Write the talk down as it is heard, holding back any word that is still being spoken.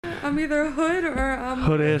I'm either hood or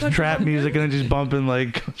hood ass trap music and then just bumping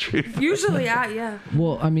like country. Usually, yeah.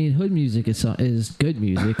 Well, I mean, hood music is good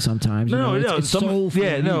music sometimes. No, it's soulful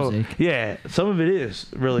music. Yeah, some of it is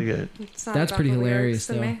really good. It's not That's about pretty the lyrics hilarious,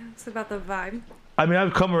 to though. me. It's about the vibe. I mean,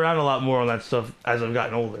 I've come around a lot more on that stuff as I've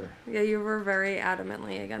gotten older. Yeah, you were very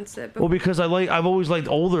adamantly against it. But Well, because I've always liked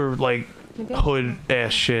older like hood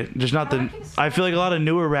ass shit. Just not the. I feel like a lot of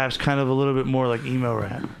newer rap's kind of a little bit more like emo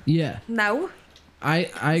rap. Yeah, no, I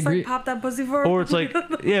it's agree. like pop that pussy for. Or it's like,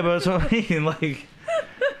 yeah, but that's what I mean. Like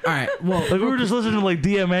All right, well, we were just listening to like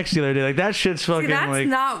DMX the other day. Like that shit's fucking See, that's like.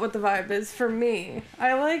 not what the vibe is for me.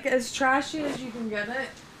 I like as trashy as you can get it.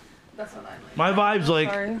 That's what I like. My vibe's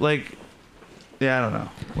Sorry. like. Yeah, I don't know.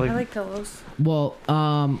 I like pillows. Well,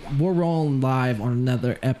 we're rolling live on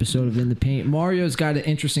another episode of In the Paint. Mario's got an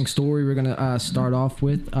interesting story we're gonna start off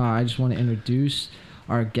with. I just want to introduce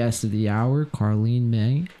our guest of the hour, Carlene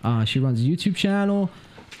May. She runs a YouTube channel.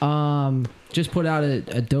 Just put out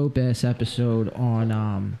a dope ass episode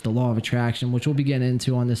on the law of attraction, which we'll be getting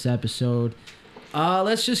into on this episode.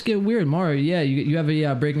 Let's just get weird, Mario. Yeah, you have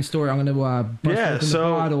a breaking story. I'm gonna bust open the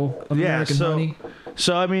bottle of American honey.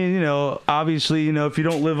 So I mean, you know, obviously, you know, if you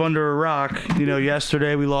don't live under a rock, you know,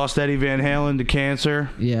 yesterday we lost Eddie Van Halen to cancer.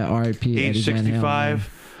 Yeah, R.I.P. Age 65.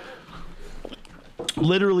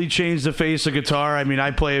 Literally changed the face of guitar. I mean,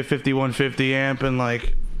 I play a 5150 amp and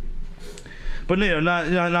like, but you know,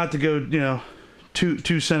 not to go, you know,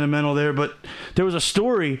 too sentimental there. But there was a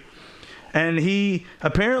story, and he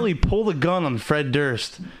apparently pulled a gun on Fred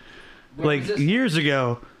Durst like years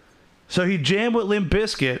ago. So he jammed with Limp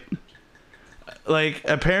Bizkit. Like,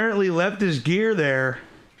 apparently left his gear there,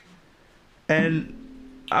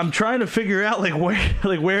 and I'm trying to figure out like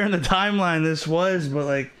where in the timeline this was, but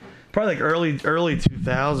like probably like early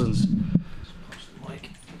 2000s.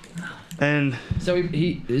 And so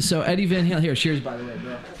Eddie Van Halen here. Cheers, by the way,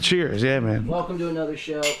 bro. Cheers, yeah, man. Welcome to another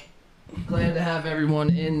show. Glad to have everyone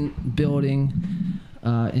in building,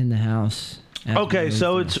 in the house. Okay,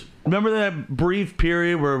 so it's remember that brief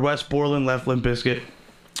period where Wes Borland left Limp Bizkit?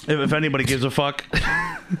 If anybody gives a fuck.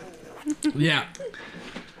 Yeah.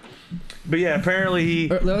 But yeah, apparently he.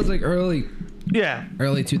 That was like early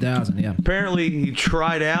 2000. Yeah. Apparently he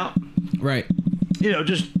tried out. Right. You know,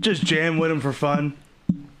 just jam with him for fun.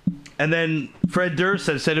 And then Fred Durst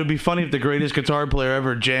said it would be funny if the greatest guitar player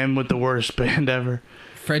ever jammed with the worst band ever.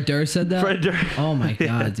 Fred Durst said that? Fred Durst. Oh my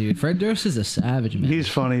god, dude. Fred Durst is a savage, man. He's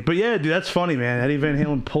funny. But yeah, dude, that's funny, man. Eddie Van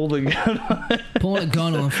Halen pulled a gun. Pulling a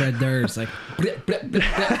gun on Fred Durst. Like, blip, blip, blip,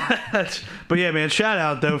 blip. But yeah, man, shout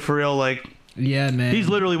out though, for real. Like, yeah, man. he's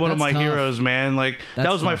literally one of my tough. heroes, man. Like,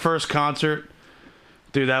 that was my first concert.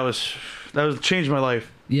 Dude, that was changed my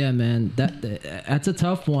life. Yeah, man. That's a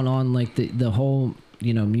tough one on like the whole,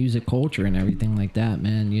 you know, music culture and everything like that,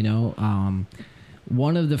 man. You know,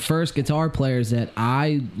 one of the first guitar players that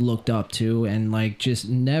I looked up to and like just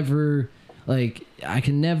never, like, I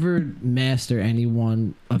can never master any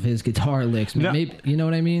one of his guitar licks. No. Maybe, you know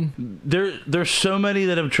what I mean? There's so many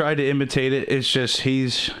that have tried to imitate it. It's just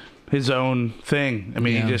he's his own thing. I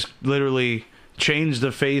mean, he just literally changed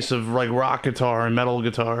the face of like rock guitar and metal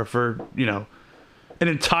guitar for, you know, an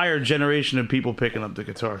entire generation of people picking up the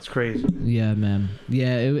guitar. It's crazy. Yeah, man.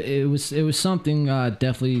 Yeah, it was something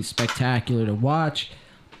definitely spectacular to watch.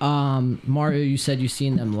 Mario, you said you've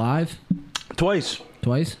seen them live? Twice.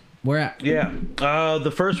 Where at? Yeah.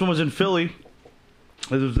 The first one was in Philly.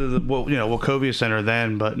 It was the Wachovia Center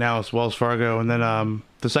then, but now it's Wells Fargo. And then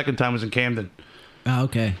the second time was in Camden. Oh,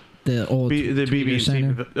 okay. The old the Tweeter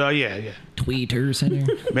Center. Oh yeah. Tweeter Center.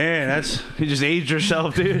 Man, you just aged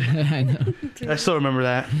yourself, dude. I know. I still remember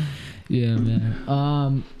that. Yeah,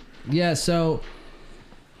 man. Yeah, so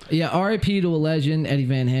yeah, R.I.P. to a legend, Eddie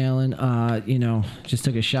Van Halen. You know, just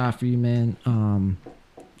took a shot for you, man.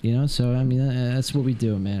 You know, so I mean that's what we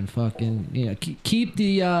do, man. Fucking, you know, keep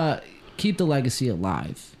the legacy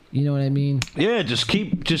alive. You know what I mean? Yeah, just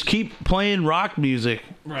keep playing rock music.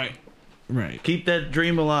 Right. Keep that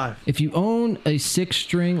dream alive. If you own a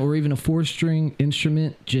 6-string or even a 4-string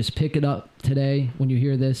instrument, just pick it up today when you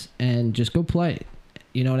hear this and just go play it.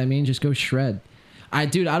 You know what I mean? Just go shred. I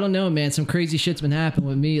don't know, man. Some crazy shit's been happening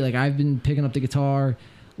with me. Like, I've been picking up the guitar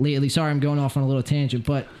lately. Sorry, I'm going off on a little tangent,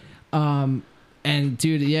 but and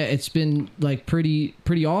dude, yeah, it's been like pretty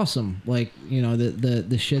awesome. Like, you know,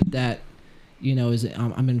 the shit that, you know, is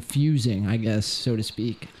I'm infusing, I guess, so to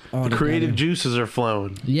speak. The creative juices are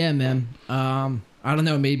flowing. Yeah, man. I don't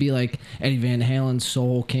know. Maybe like Eddie Van Halen's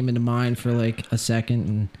soul came into mind for like a second.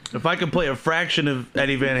 And if I could play a fraction of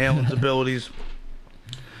Eddie Van Halen's abilities,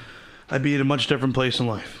 I'd be in a much different place in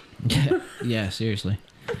life. Yeah, seriously.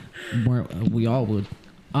 We all would.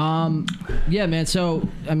 Yeah, man. So,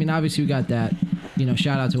 I mean, obviously we got that. You know,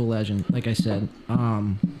 shout out to a legend, like I said.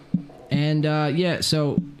 Yeah,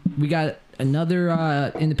 so we got another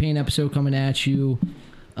In the Paint episode coming at you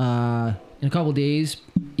in a couple days.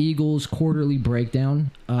 Eagles quarterly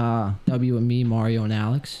breakdown. W and me, Mario and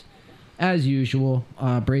Alex, as usual,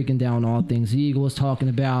 breaking down all things Eagles, talking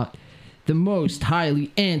about the most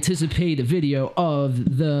highly anticipated video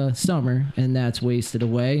of the summer, and that's Wasted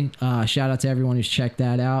Away. Shout out to everyone who's checked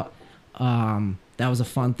that out. That was a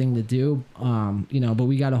fun thing to do, you know, but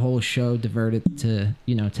we got a whole show devoted to,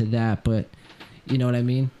 you know, to that, but you know what I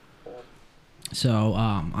mean? So,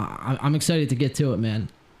 I'm excited to get to it, man.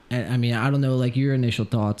 I mean, I don't know, like, your initial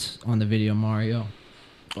thoughts on the video, Mario.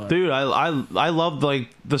 But. Dude, I loved, like,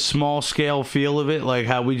 the small scale feel of it, like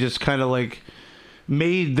how we just kind of like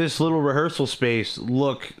made this little rehearsal space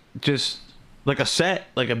look just like a set,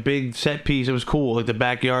 like a big set piece. It was cool, like the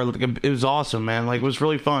backyard. It was awesome, man. Like, it was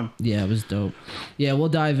really fun. Yeah, it was dope. Yeah, we'll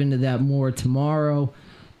dive into that more tomorrow.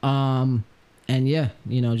 And yeah,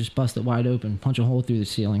 you know, just bust it wide open, punch a hole through the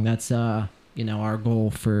ceiling. That's you know, our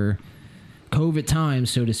goal for COVID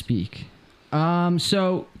times, so to speak.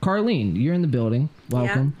 So Carlene, you're in the building.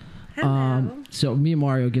 Welcome. Yeah. Hello. So me and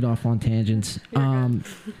Mario get off on tangents.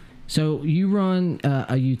 So you run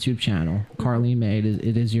a YouTube channel, Carlene May.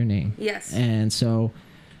 It is your name. Yes. And so,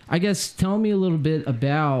 I guess tell me a little bit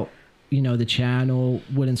about, you know, the channel,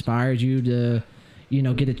 what inspired you to, you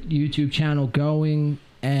know, get a YouTube channel going,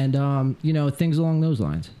 and you know, things along those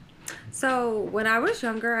lines. So when I was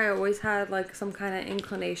younger, I always had like some kind of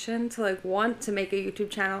inclination to like want to make a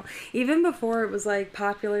YouTube channel, even before it was like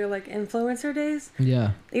popular, like influencer days.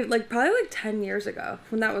 Yeah. Like probably like 10 years ago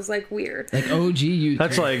when that was like weird. Like OG YouTube.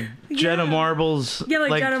 That's like Jenna Marbles. Yeah,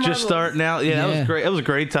 like Jenna just Marbles. starting out. Yeah, that was great. It was a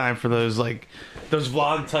great time for those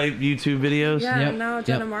vlog type YouTube videos. Yeah, Yep. now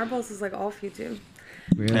Jenna Marbles is like off YouTube.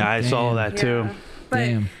 Really? Yeah, I saw that too. Yeah. But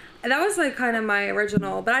Damn. that was like kind of my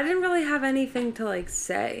original, but I didn't really have anything to like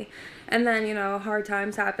say. And then, you know, hard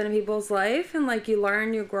times happen in people's life, and like you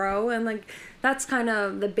learn, you grow, and like that's kind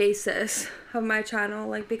of the basis of my channel,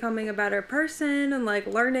 like becoming a better person and like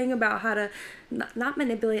learning about how to not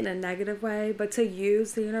manipulate in a negative way, but to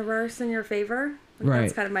use the universe in your favor. Like, Right.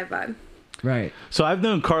 That's kind of my vibe. Right. So I've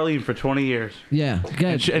known Carlene for 20 years. Yeah.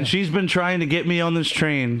 Good. And she's been trying to get me on this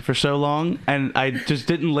train for so long, and I just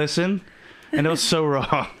didn't listen. And it was so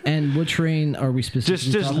wrong. And what train are we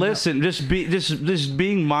specifically Just talking listen. Just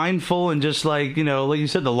being mindful, and just like, you know, like you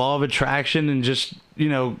said, the law of attraction, and just, you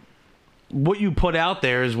know, what you put out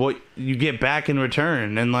there is what you get back in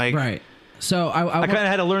return. And like, Right. So I kind of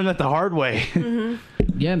had to learn that the hard way.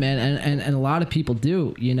 Yeah, man, and a lot of people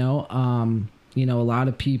do, you know. You know, a lot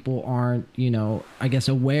of people aren't, you know, I guess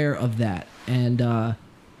aware of that. And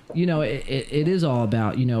you know, it is all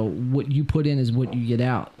about, you know, what you put in is what you get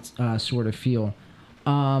out, sort of feel.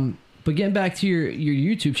 But getting back to your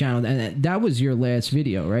YouTube channel, and that was your last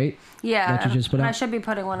video, right? Yeah, That you just put and I out? should be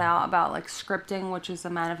putting one out about like scripting, which is a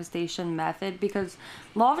manifestation method, because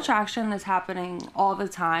law of attraction is happening all the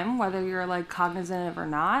time, whether you're like cognizant of it or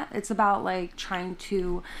not. It's about like trying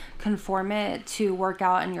to conform it to work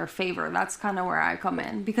out in your favor. That's kind of where I come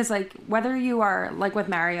in, because like whether you are like with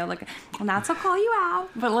Mario, like, not to call you out,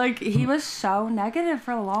 but like he was so negative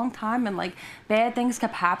for a long time, and like bad things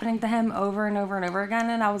kept happening to him over and over and over again,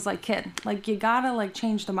 and I was like, kid, like you gotta like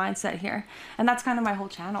change the mindset here. And that's kind of my whole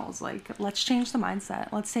channel, is like, let's change the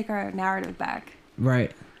mindset, let's take our narrative back.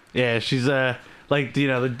 Right. Yeah, she's like, you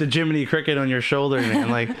know, the Jiminy Cricket on your shoulder, man.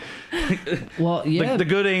 Like, Well, yeah. the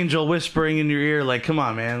good angel whispering in your ear, like, come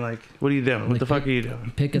on, man. Like, what are you doing? What the fuck are you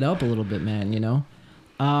doing? Pick it up a little bit, man, you know.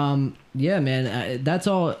 Yeah, man, that's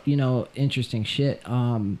all, you know, interesting shit.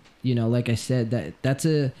 You know, like I said, that's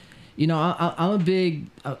a, you know, I'm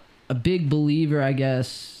a big believer, I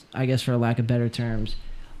guess for lack of better terms,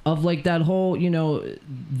 of like that whole, you know,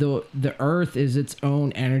 the earth is its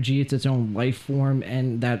own energy, it's its own life form,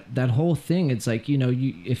 and that whole thing, it's like, you know,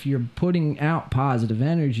 if you're putting out positive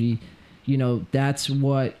energy, you know, that's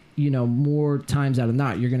what, you know, more times out of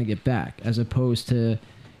not you're gonna get back, as opposed to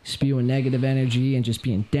spewing negative energy and just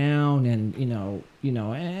being down. And you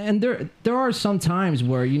know, and there are some times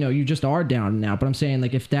where, you know, you just are down and out, but I'm saying,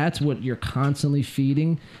 like, if that's what you're constantly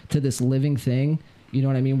feeding to this living thing, you know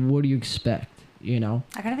what I mean, what do you expect? You know,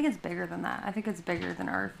 I kind of think it's bigger than that. I think it's bigger than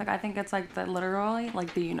Earth. Like, I think it's like literally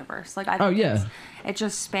like the universe. Like, I think it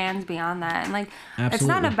just spans beyond that. And like, It's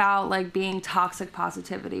not about like being toxic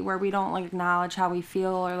positivity, where we don't like acknowledge how we feel,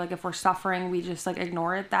 or like if we're suffering, we just like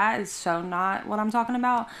ignore it. That is so not what I'm talking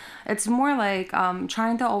about. It's more like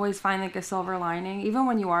trying to always find like a silver lining, even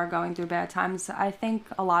when you are going through bad times. I think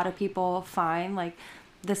a lot of people find like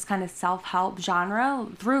this kind of self-help genre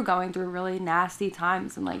through going through really nasty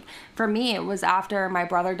times. And like for me, it was after my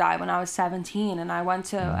brother died when I was 17, and I went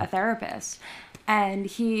to a therapist, and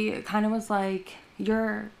he kind of was like,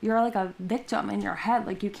 you're like a victim in your head.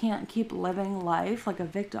 Like, you can't keep living life like a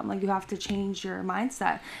victim. Like, you have to change your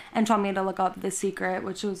mindset. And told me to look up The Secret,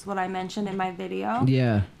 which was what I mentioned in my video.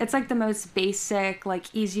 Yeah. It's like the most basic, like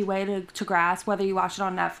easy way to grasp, whether you watch it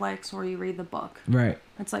on Netflix or you read the book. Right.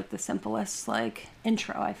 It's like the simplest like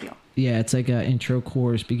intro, I feel. Yeah, it's like a intro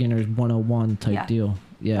course, beginner's 101 type deal.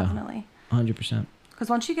 Yeah. Definitely. 100%.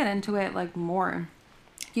 Because once you get into it like more,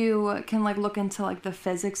 you can like look into like the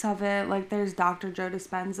physics of it. Like there's Dr. Joe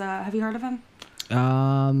Dispenza. Have you heard of him?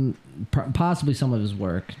 Possibly some of his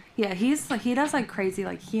work. Yeah, he does like crazy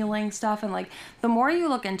like healing stuff, and like the more you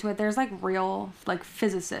look into it, there's like real like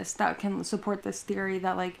physicists that can support this theory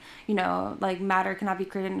that like, you know, like matter cannot be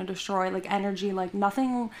created and destroyed, like energy, like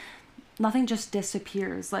nothing just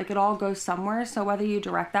disappears. Like it all goes somewhere. So whether you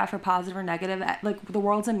direct that for positive or negative, like the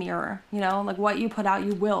world's a mirror, you know, like what you put out,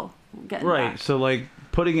 you will get Right. back. So like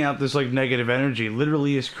putting out this like negative energy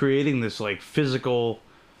literally is creating this like physical,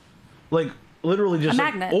 like literally just A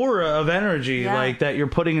like, magnet. aura of energy, Yeah. like that you're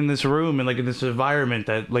putting in this room and like in this environment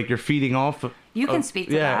that like you're feeding off of. You can speak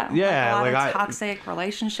to that. Yeah, like a lot like of toxic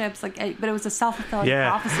relationships, like, but it was a self-fulfilling Yeah.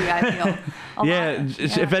 prophecy, I feel.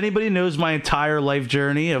 If anybody knows my entire life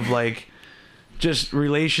journey of like just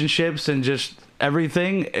relationships and just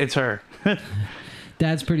everything, it's her.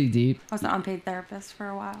 That's pretty deep. I was an unpaid therapist for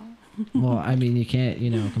a while. Well, I mean, you can't, you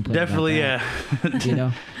know, complain Definitely, about that, you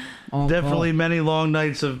know? Definitely many long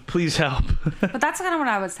nights of please help. But that's kind of what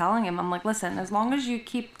I was telling him. I'm like, listen, as long as you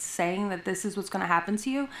keep saying that this is what's going to happen to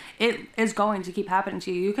you, it is going to keep happening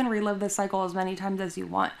to you. You can relive this cycle as many times as you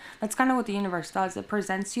want. That's kind of what the universe does. It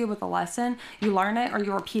presents you with a lesson. You learn it or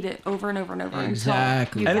you repeat it over and over and over.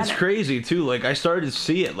 Exactly. Until you And get it's it. crazy too. Like I started to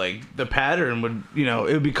see it, like the pattern would, you know,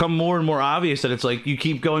 it would become more and more obvious that it's like you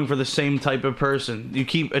keep going for the same type of person. You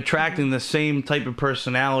keep attracting the same type of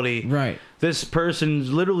personality. Right. This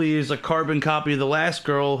person literally is a carbon copy of the last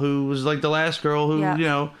girl who was like the last girl who, Yeah. you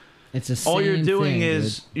know, It's the same all you're doing thing,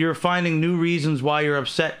 is you're finding new reasons why you're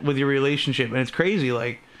upset with your relationship, and it's crazy.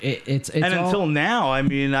 Like, it's and all, until now, I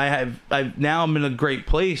mean, now I'm in a great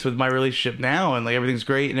place with my relationship now, and like everything's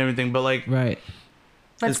great and everything. But like, right.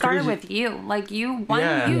 But it It's started crazy. with you. Like you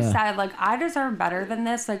Yeah. said, like, I deserve better than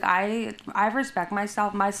this. Like I respect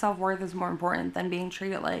myself. My self-worth is more important than being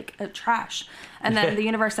treated like a trash. And then the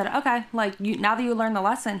universe said, okay, like now that you learned the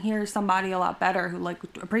lesson, here's somebody a lot better who like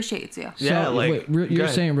appreciates you. Yeah, So, like, wait, go you're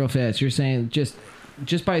ahead. saying real fast, you're saying just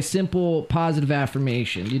by simple positive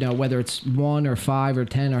affirmation, you know, whether it's 1 or 5 or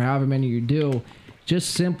 10 or however many you do,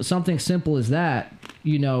 just something simple as that,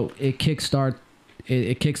 you know, it kickstarts,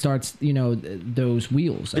 you know, those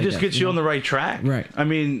wheels. it just gets you on the right track. Right. I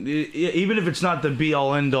mean, even if it's not the be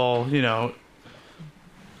all end all, you know,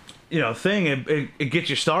 thing, it gets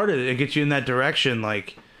you started. It gets you in that direction.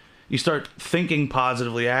 Like, you start thinking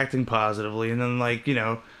positively, acting positively, and then like, you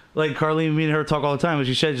know, like Carlene, me and her talk all the time. As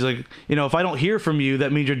she said, she's like, you know, if I don't hear from you,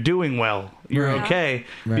 that means you're doing well. You're Right. okay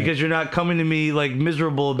Right. because you're not coming to me like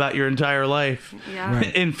miserable about your entire life Yeah.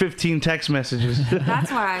 Right. in 15 text messages.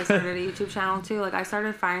 That's why I started a YouTube channel too. Like I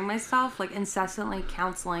started finding myself like incessantly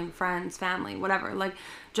counseling friends, family, whatever. Like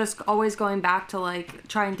just always going back to like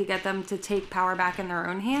trying to get them to take power back in their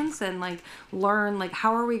own hands and like learn like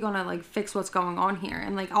how are we gonna like fix what's going on here.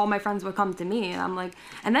 And like all my friends would come to me and I'm like,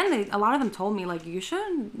 and then a lot of them told me like you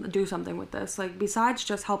should do something with this. Like besides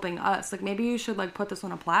just helping us, like maybe you should like put this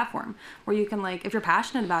on a platform where you can like if you're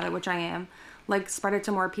passionate about it, which I am, like spread it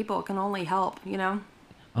to more people. It can only help, you know.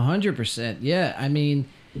 100%. Yeah, I mean,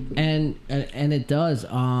 and it does.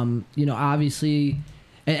 You know, obviously,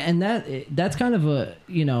 and that's kind of a,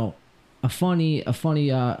 you know, a funny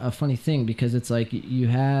thing because it's like you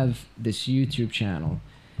have this YouTube channel.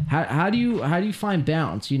 How do you find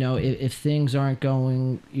balance? You know, if things aren't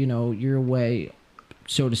going, you know, your way,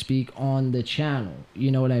 so to speak, on the channel. You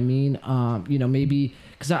know what I mean? You know, maybe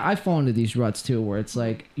because I fall into these ruts too, where it's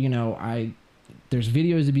like, you know, there's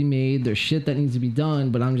videos to be made, there's shit that needs to be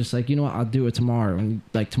done, but I'm just like, you know what, I'll do it tomorrow, and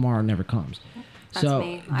like tomorrow never comes. That's so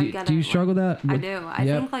me. I get do you it. struggle that? I do. I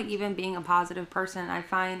Yep. think like even being a positive person, I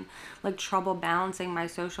find like trouble balancing my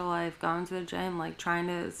social life, going to the gym, like trying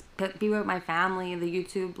to be with my family, the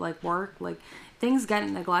YouTube like work, like things get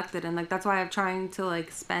neglected, and like that's why I'm trying to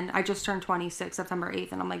like spend. I just turned 26 September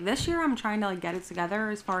 8th, and I'm like, this year I'm trying to like get it together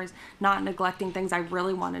as far as not neglecting things I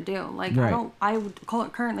really want to do. Like Right. I would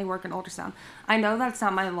currently work in ultrasound. I know that's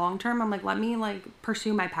not my long term. I'm like, let me like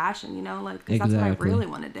pursue my passion, you know, like 'cause that's what I Exactly. really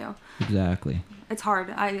want to do. Exactly. It's hard.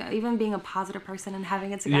 I even being a positive person and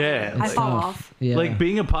having it together, Yeah, I it's fall tough. off. Yeah. Like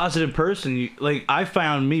being a positive person, like I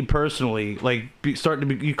found me personally, like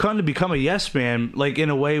you kind of become a yes man, like in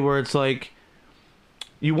a way where it's like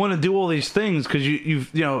you want to do all these things because you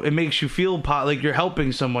know it makes you feel like you're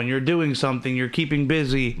helping someone, you're doing something, you're keeping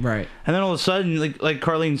busy, Right. and then all of a sudden, like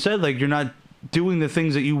Carlene said, like you're not doing the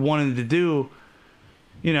things that you wanted to do.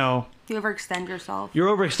 You know, You overextend yourself.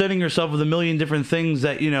 you're overextending yourself with a million different things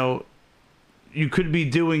that you could be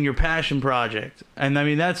doing your passion project. And I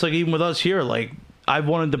mean, that's like even with us here, like I've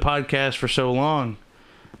wanted the podcast for so long.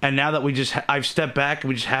 And now that I've stepped back and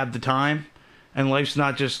we just have the time and life's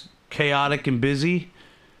not just chaotic and busy,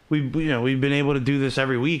 we've been able to do this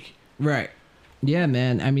every week. Right. Yeah,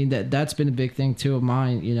 man. I mean, that's been a big thing too of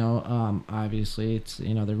mine, obviously it's,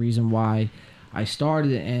 the reason why I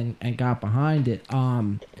started it and got behind it.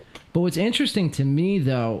 But what's interesting to me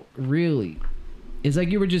though, really, is like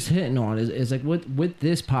you were just hitting on is like with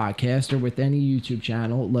this podcast or with any YouTube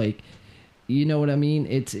channel, like, you know what I mean?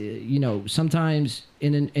 It's, sometimes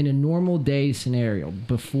in a normal day scenario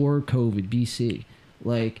before COVID BC,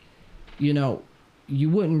 like, you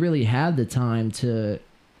wouldn't really have the time to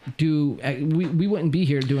do, we wouldn't be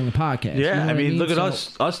here doing a podcast. Yeah, you know I what mean, look at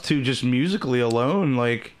So- us two just musically alone,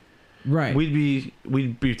 like Right. we'd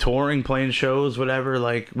be touring, playing shows, whatever,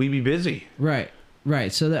 like we'd be busy. Right.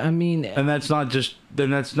 So that, I mean, And that's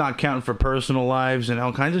not counting for personal lives and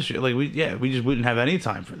all kinds of shit. Like we just wouldn't have any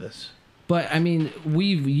time for this. but I mean,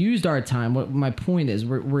 we've used our time. What my point is,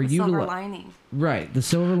 we're Silver utilizing. lining. Right, the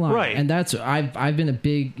silver line, Right. and that's I've been a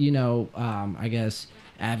big I guess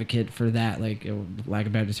advocate for that, like lack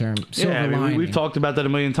of a better term, silver Yeah, I mean, lining. we've talked about that a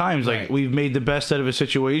million times. Like Right. we've made the best out of a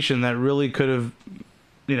situation that really could have,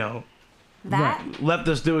 That left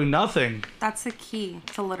us doing nothing. that's the key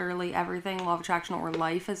to literally everything, law of attraction or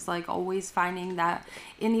life, is like always finding that,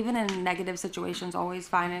 and even in negative situations, always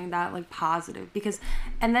finding that like positive. Because,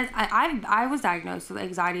 and then I was diagnosed with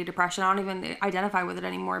anxiety, depression. I don't even identify with it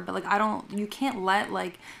anymore, but like you can't let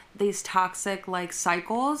like these toxic like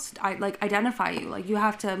cycles identify you. Like you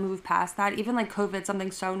have to move past that. Even like COVID,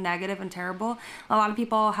 something so negative and terrible, a lot of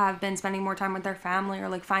people have been spending more time with their family or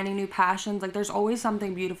like finding new passions. Like there's always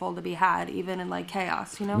something beautiful to be had, even in like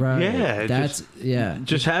chaos, Right. Yeah, That's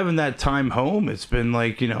Just having that time home, it's been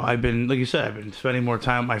like, I've been, like you said, I've been spending more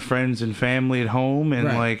time with my friends and family at home. And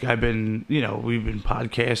Right. like, I've been, we've been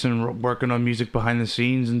podcasting, working on music behind the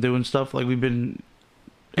scenes and doing stuff. Like we've been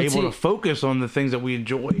And able see- to focus on the things that we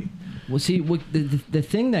enjoy. Well, see, the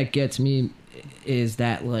thing that gets me is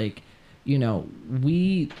that, like,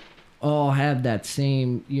 we all have that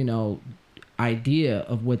same, idea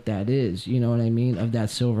of what that is. You know what I mean? Of that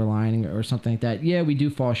silver lining or something like that. Yeah, we do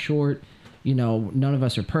fall short. None of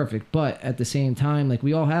us are perfect, but at the same time, like,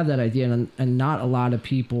 we all have that idea, and not a lot of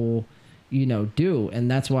people, do. And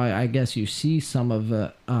that's why I guess you see some of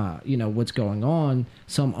the, what's going on,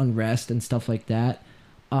 some unrest and stuff like that.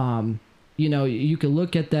 You can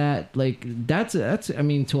look at that like that's I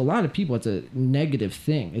mean, to a lot of people it's a negative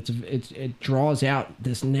thing. It draws out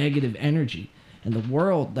this negative energy, and the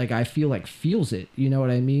world, like, I feel like feels it. You know what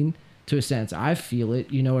I mean? To a sense, I feel it.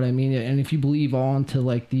 You know what I mean? And if you believe on to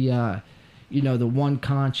like the the one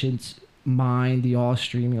conscious mind, the all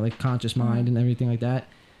streaming, like, conscious mind and everything like that,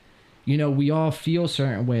 we all feel a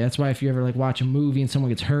certain way. That's why if you ever like watch a movie and someone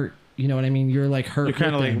gets hurt, you know what I mean, you're like hurt. You're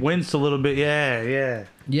kind of with like them. winced a little bit. Yeah.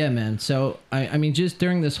 Yeah, man. So I mean, just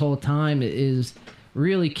during this whole time, it is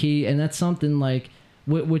really key, and that's something like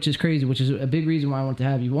which is crazy, which is a big reason why I want to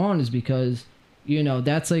have you on, is because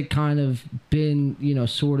that's like kind of been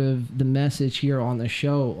sort of the message here on the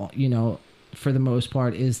show. For the most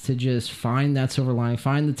part, is to just find that silver lining,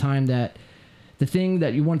 find the time that the thing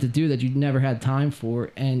that you want to do that you never had time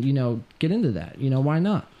for, and get into that. Why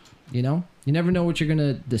not? You never know what you're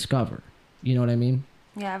gonna discover. You know what I mean?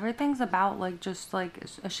 Yeah, everything's about like just like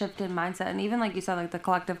a shift in mindset, and even like you said, like the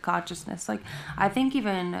collective consciousness. Like I think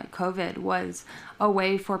even COVID was a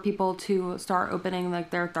way for people to start opening like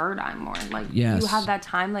their third eye more. Like Yes. you have that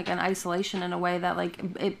time like in isolation in a way that like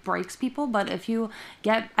it breaks people. But if you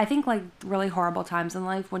get, I think like really horrible times in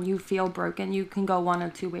life when you feel broken, you can go one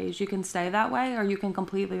of two ways. You can stay that way, or you can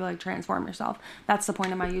completely like transform yourself. That's the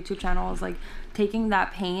point of my YouTube channel, is like taking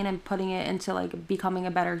that pain and putting it into like becoming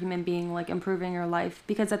a better human being, like improving your life.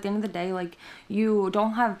 Because at the end of the day, like, you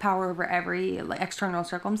don't have power over every like external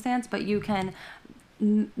circumstance, but you can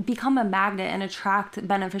become a magnet and attract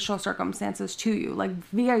beneficial circumstances to you, like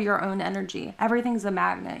via your own energy. Everything's a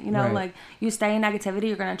magnet, you know. Right. Like you stay in negativity,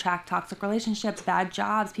 you're going to attract toxic relationships, bad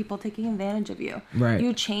jobs, people taking advantage of you. Right.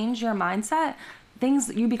 You change your mindset,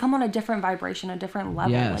 you become on a different vibration, a different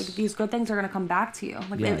level. Yes. Like these good things are going to come back to you.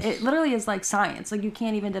 Like Yes. it literally is like science. Like you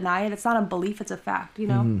can't even deny it. It's not a belief, it's a fact, you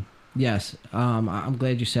know. Yes. I'm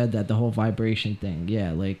glad you said that, the whole vibration thing.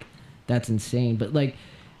 Yeah, like that's insane. But like,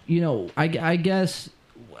 you know, I guess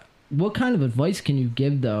what kind of advice can you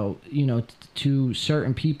give though, you know, to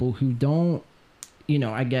certain people who don't, you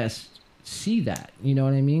know, I guess see that, you know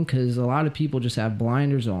what I mean? Because a lot of people just have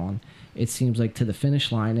blinders on, it seems like, to the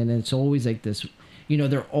finish line, and it's always like this, you know,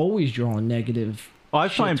 they're always drawing negative. Well, I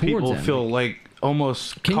shit find towards people them. feel like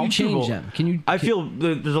almost Can you comfortable. change them? Can you? I feel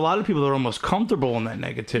there's a lot of people that are almost comfortable in that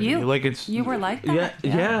negativity. Like You were like that.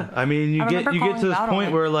 Yeah. I mean, you I get remember to calling this you out on point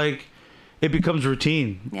it. where like it becomes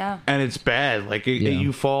routine. Yeah. And it's bad. Like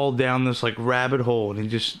you fall down this like rabbit hole, and you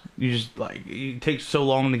just like it takes so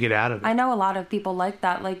long to get out of it. I know a lot of people like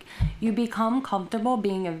that. Like you become comfortable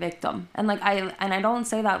being a victim, and like I don't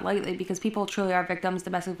say that lightly, because people truly are victims,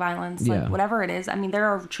 domestic violence, like whatever it is. I mean, there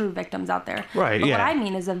are true victims out there. Right. But yeah. what I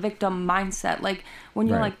mean is a victim mindset. Like when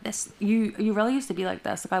you're like this, you really used to be like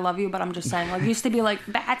this. Like I love you, but I'm just saying. Like you used to be like,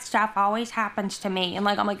 bad stuff always happens to me, and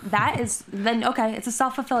like I'm like, that is then okay. It's a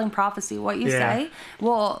self-fulfilling prophecy. What you say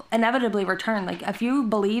will inevitably return. Like if you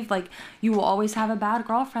believe like you will always have a bad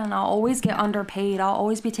girlfriend, I'll always get underpaid, I'll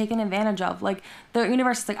always be taken advantage of, like the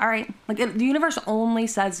universe is like, all right, like the universe only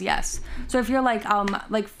says yes. So if you're like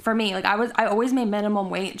for me, like I always made minimum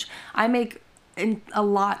wage. I make a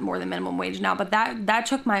lot more than minimum wage now, but that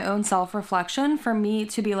took my own self-reflection for me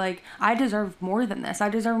to be like, I deserve more than this. I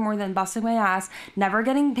deserve more than busting my ass, never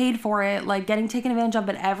getting paid for it, like getting taken advantage of.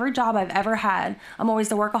 But every job I've ever had, I'm always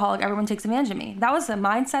the workaholic, everyone takes advantage of me. That was a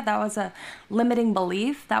mindset, that was a limiting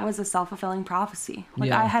belief, that was a self-fulfilling prophecy.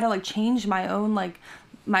 Like I had to like change my own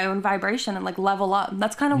vibration and like level up.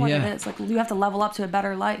 That's kind of what it is. Like you have to level up to a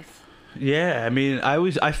better life. Yeah, I mean,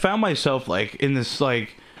 I found myself like in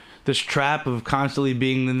this trap of constantly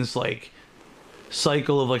being in this like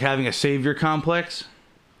cycle of like having a savior complex.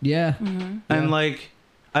 Yeah. Mm-hmm. And like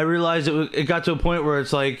I realized it got to a point where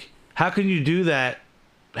it's like, how can you do that?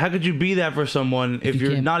 How could you be that for someone if you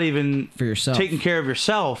you're can't not even for yourself, taking care of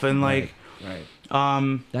yourself? And like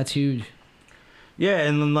that's huge. Yeah,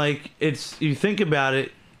 and then like you think about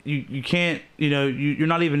it, you can't, you know, you're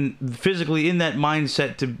not even physically in that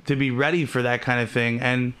mindset to be ready for that kind of thing,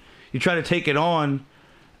 and you try to take it on,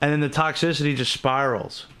 and then the toxicity just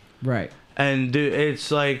spirals. Right. And it's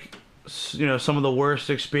like, you know, some of the worst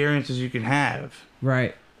experiences you can have.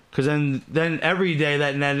 Right. Because then every day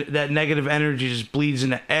that negative energy just bleeds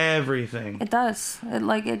into everything. It does.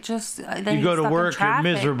 It just. Then You go to stuck in work, you're traffic.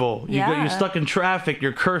 miserable. You're stuck in traffic.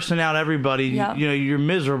 You're cursing out everybody. Yep. You know, you're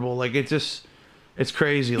miserable. Like it's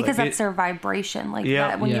crazy. Because like that's their vibration. Like Yeah.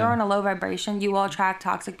 that, when Yeah. you're on a low vibration, you will attract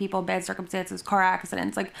toxic people, bad circumstances, car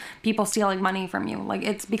accidents, like people stealing money from you. Like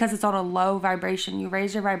it's because it's on a low vibration. You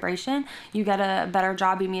raise your vibration, you get a better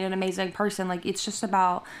job, you meet an amazing person. Like it's just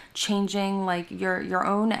about changing like your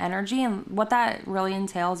own energy, and what that really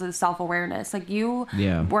entails is self-awareness. Like you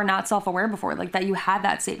were not self-aware before, like that you had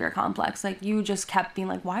that savior complex. Like you just kept being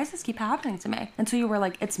like, why does this keep happening to me? Until you were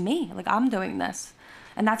like, it's me. Like I'm doing this.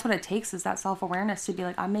 And that's what it takes, is that self-awareness to be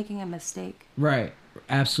like, I'm making a mistake. Right.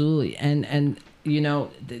 Absolutely. And you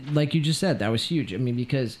know, like you just said, that was huge. I mean,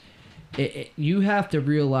 because you have to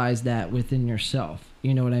realize that within yourself.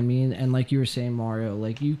 You know what I mean? And like you were saying, Mario,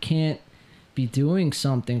 like you can't be doing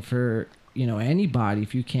something for, you know, anybody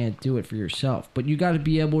if you can't do it for yourself. But you got to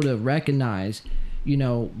be able to recognize, you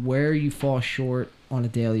know, where you fall short on a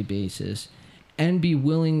daily basis, and be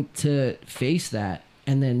willing to face that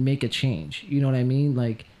and then make a change. You know what I mean?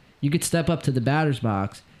 Like you could step up to the batter's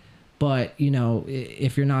box, but you know,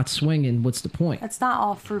 if you're not swinging, what's the point? It's not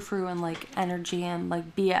all frou-frou and like energy and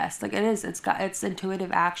like BS. Like it's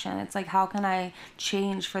intuitive action. It's like, how can I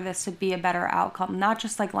change for this to be a better outcome? Not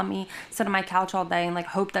just like, let me sit on my couch all day and like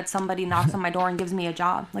hope that somebody knocks on my door and gives me a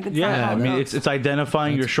job. Like it's not how I it mean, works. it's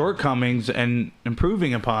identifying your shortcomings and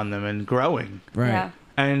improving upon them and growing. Right. Yeah.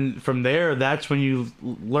 And from there, that's when you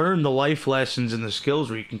learn the life lessons and the skills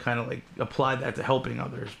where you can kind of like apply that to helping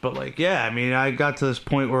others. But like, yeah, I mean, I got to this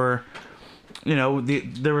point where, you know,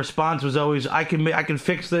 the response was always, I can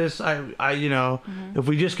fix this. I you know, if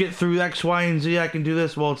we just get through X, Y, and Z, I can do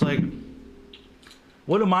this. Well, it's like,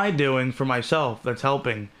 what am I doing for myself that's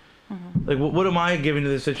helping? Like, what am I giving to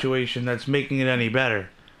the situation that's making it any better?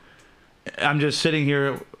 I'm just sitting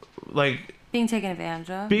here, like, Being taken advantage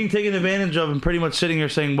of. being taken advantage of, and pretty much sitting here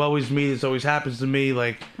saying, "Woe is me. This always happens to me."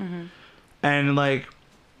 Like, And like,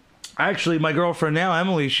 actually, my girlfriend now,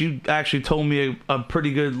 Emily, she actually told me a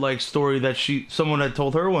pretty good like story that someone had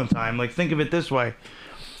told her one time. Like, think of it this way,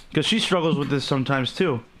 because she struggles with this sometimes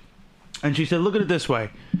too. And she said, look at it this way.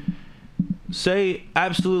 Say,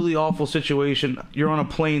 absolutely awful situation. You're on a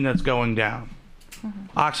plane that's going down.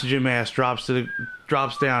 Oxygen mask drops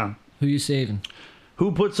down. Who you saving?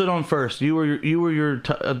 Who puts it on first? You or your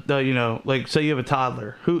you know, like say you have a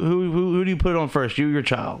toddler. Who do you put on first? You or your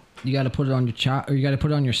child? You got to put it on your child, or you got to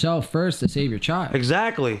put it on yourself first to save your child.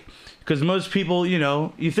 Exactly, because most people, you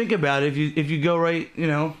know, you think about it. If you go right, you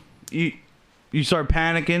know, you start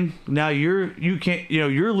panicking. Now you can't, you know,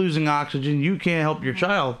 you're losing oxygen. You can't help your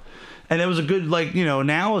child, and it was a good like, you know,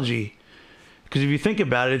 analogy. Because if you think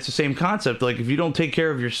about it, it's the same concept. Like, if you don't take care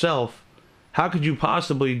of yourself, how could you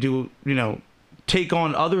possibly take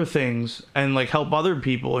on other things and, like, help other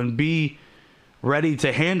people and be ready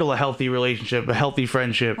to handle a healthy relationship, a healthy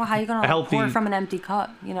friendship? Well, how are you going to pour from an empty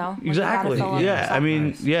cup, you know? Like, exactly. Yeah. I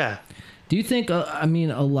mean, first. Yeah. Do you think,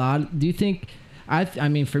 do you think, I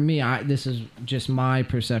mean, for me, this is just my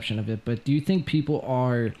perception of it, but do you think people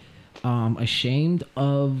are ashamed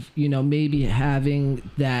of, you know, maybe having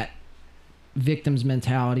that victim's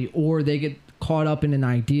mentality, or they get caught up in an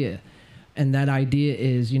idea, and that idea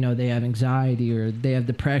is, you know, they have anxiety or they have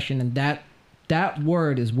depression, and that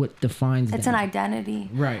word is what defines it's them. an identity,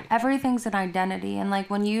 right? Everything's an identity, and like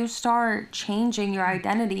when you start changing your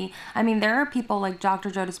identity, I mean, there are people like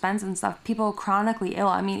Dr. Joe Dispenza and stuff, people chronically ill,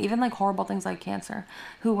 I mean, even like horrible things like cancer,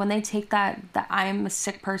 who when they take that I'm a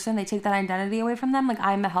sick person, they take that identity away from them, like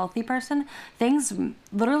I'm a healthy person, things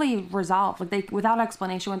literally resolve, like they, without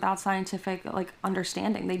explanation, without scientific like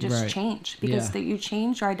understanding, they just change, because you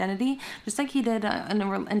change your identity, just like he did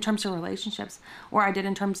in terms of relationships, or I did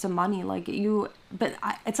in terms of money, like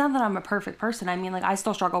it's not that I'm a perfect person. I mean, like, I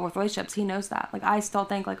still struggle with relationships. He knows that. Like, I still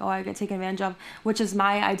think, like, oh, I get taken advantage of, which is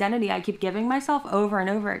my identity. I keep giving myself over and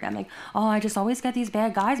over again. Like, oh, I just always get these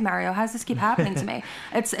bad guys, Mario. How does this keep happening to me?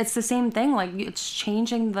 It's the same thing. Like, it's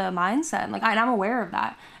changing the mindset. Like, and I'm aware of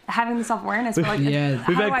that. Having the self-awareness, but like,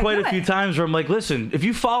 we've had quite a few times where I'm like, listen, if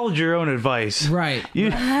you followed your own advice, right,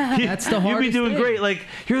 that's the hardest you'd be doing thing. Great. Like,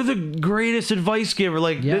 you're the greatest advice giver.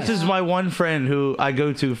 Like, this is my one friend who I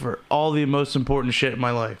go to for all the most important shit in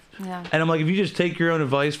my life. Yeah. And I'm like, if you just take your own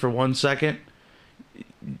advice for 1 second,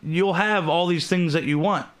 you'll have all these things that you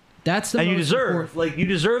want. That's the and most you deserve important. Like, you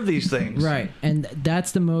deserve these things, right? And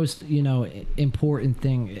that's the most, you know, important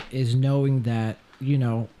thing is knowing that, you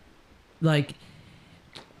know, like,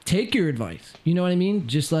 take your advice. You know what I mean?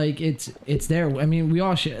 Just like it's there. I mean, we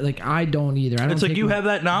all should. Like, I don't either. It's like you have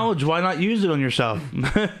that knowledge. Why not use it on yourself?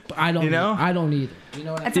 I don't. You know? I don't either. You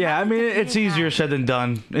know what I mean? Yeah, I mean, it's easier said than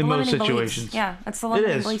done in most situations. Beliefs. Yeah, it's the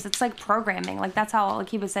limiting beliefs. It's like programming. Like, that's how, like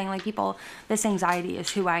he was saying, like, people, this anxiety is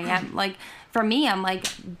who I am. Like, for me, I'm like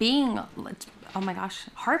being, oh my gosh,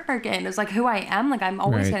 heartbroken is like who I am. Like, I'm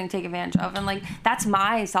always getting taken advantage of, and like that's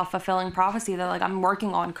my self-fulfilling prophecy that like I'm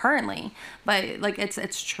working on currently. But like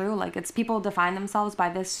it's true. Like, it's people define themselves by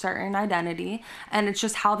this certain identity, and it's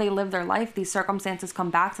just how they live their life. These circumstances come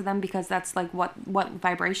back to them because that's like what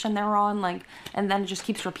vibration they're on. Like, and then it just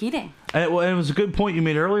keeps repeating. And it was a good point you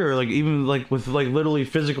made earlier. Like, even like with like literally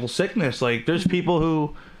physical sickness. Like, there's people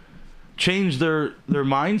who change their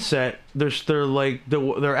mindset,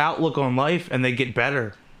 their outlook on life, and they get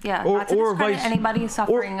better. Yeah, not to discredit anybody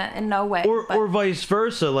suffering in no way. Or vice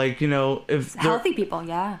versa. Like, you know, if healthy people,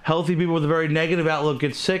 healthy people with a very negative outlook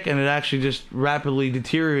get sick, and it actually just rapidly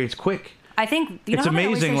deteriorates quick. I think it's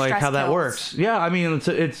amazing, like how that works. Yeah, I mean, it's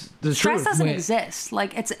the stress truth. doesn't exist.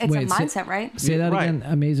 Like, it's a mindset, right? Say that again.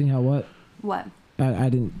 Amazing how what? What? I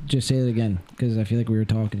didn't just say it again because I feel like we were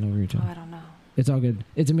talking over each other. Oh, I don't know. It's all good.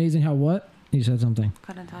 It's amazing how what? You said something.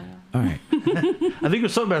 Couldn't tell you. All right. I think it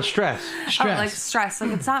was something about stress. Oh, like stress.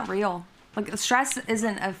 Like, it's not real. Like, stress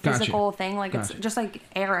isn't a physical thing. Like, it's just like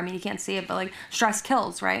air. I mean, you can't see it, but like stress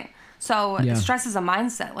kills, right? So stress is a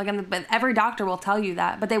mindset. Like, but every doctor will tell you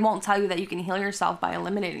that, but they won't tell you that you can heal yourself by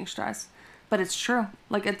eliminating stress. But it's true.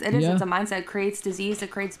 Like, it is. It's a mindset. It creates disease.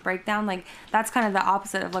 It creates breakdown. Like, that's kind of the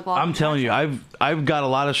opposite of like. I'm telling you, I've got a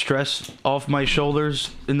lot of stress off my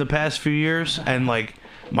shoulders in the past few years, and like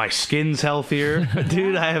my skin's healthier,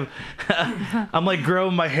 dude. I'm like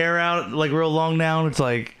growing my hair out like real long now, and it's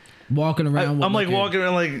like walking around. I'm like walking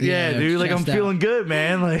around like dude, like I'm feeling good,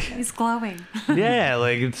 man. Like, he's glowing. Yeah,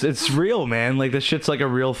 like it's real, man. Like, this shit's like a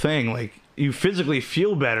real thing. Like, you physically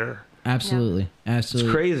feel better. Absolutely. Absolutely.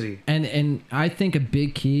 It's crazy. And I think a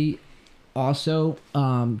big key also,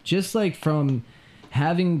 just like from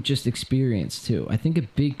having just experience too, I think a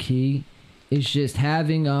big key is just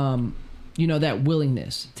having, you know, that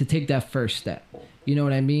willingness to take that first step. You know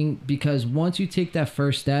what I mean? Because once you take that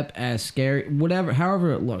first step, as scary, whatever,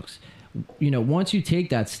 however it looks, once you take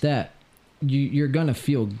that step, you're gonna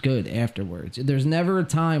feel good afterwards. There's never a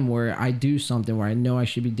time where I do something where I know I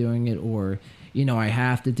should be doing it, or I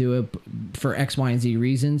have to do it for X, Y, and Z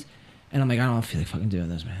reasons, and I'm like, I don't feel like fucking doing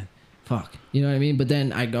this, man. Fuck, you know what I mean? But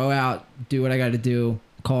then I go out, do what I got to do,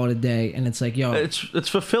 call it a day, and it's like, yo, it's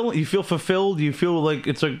fulfilling. You feel fulfilled. You feel like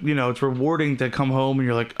it's like it's rewarding to come home and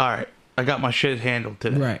you're like, all right, I got my shit handled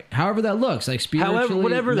today. Right. However that looks, like spiritually, however,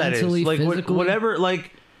 whatever mentally, that is, like physically,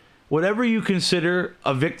 whatever you consider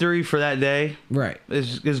a victory for that day, right,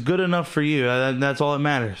 is good enough for you. That's all that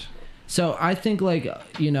matters. So I think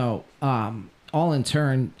all in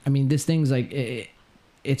turn, I mean, this thing's like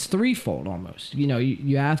it's threefold almost.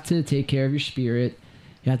 You have to take care of your spirit,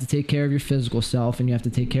 you have to take care of your physical self, and you have to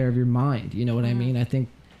take care of your mind. You know what I mean? I think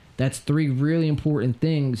that's three really important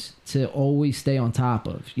things to always stay on top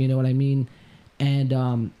of. You know what I mean?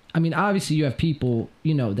 And I mean, obviously you have people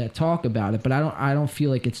that talk about it, but I don't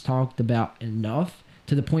feel like it's talked about enough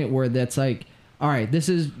to the point where that's like, all right, this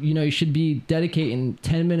is, you should be dedicating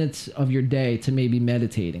 10 minutes of your day to maybe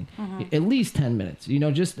meditating. At least 10 minutes,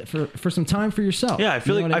 just for some time for yourself. Yeah, I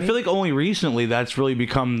feel like only recently that's really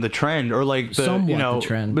become the trend, or like the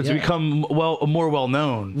trend. It's become more well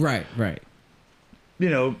known. Right.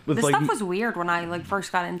 With this stuff was weird when I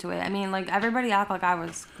first got into it. I mean, everybody acted like I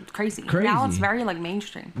was crazy. Now it's very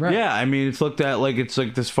mainstream. Right. Yeah, I mean, it's looked at like it's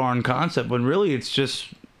like this foreign concept, when really it's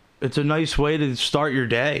a nice way to start your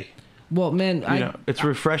day. Well, man, it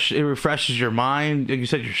refreshes your mind, like you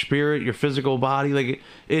said, your spirit, your physical body. Like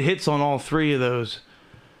it hits on all three of those,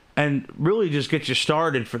 and really just gets you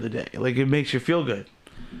started for the day. Like it makes you feel good.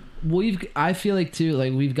 I feel like too,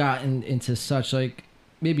 we've gotten into such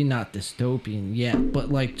maybe not dystopian yet,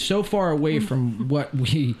 but so far away from what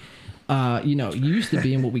we, used to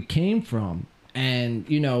be and what we came from. And,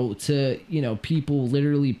 to, people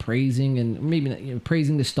literally praising and maybe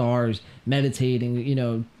praising the stars,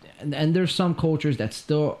 meditating, and there's some cultures that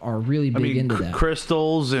still are really big into that.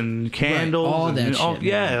 Crystals and candles. Right, all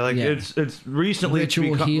that shit. It's recently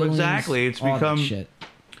ritual healings, it's become shit.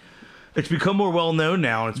 It's become more well known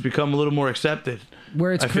now, and it's become a little more accepted.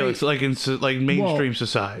 Where it's I feel it's in mainstream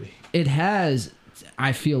society. It has,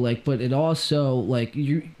 I feel like, but it also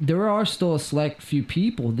there are still a select few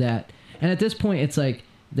people that, and at this point it's they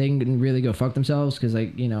can really go fuck themselves, because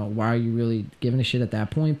why are you really giving a shit at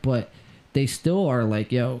that point? But they still are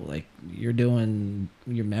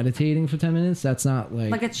you're meditating for 10 minutes. That's not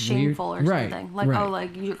it's shameful weird. or something. Right.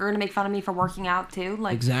 You're gonna make fun of me for working out too.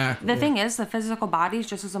 Exactly. The thing is, the physical body is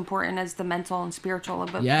just as important as the mental and spiritual.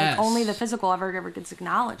 But yes. Only the physical ever gets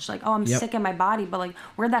acknowledged. I'm sick in my body, but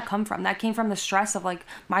where'd that come from? That came from the stress of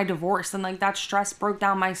my divorce, and that stress broke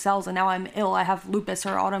down my cells, and now I'm ill. I have lupus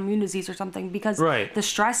or autoimmune disease or something because the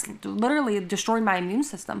stress literally destroyed my immune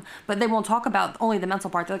system. But they won't talk about only the mental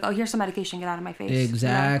part. They're like, oh, here's some medication, get out of my face.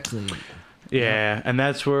 Exactly. Yeah, and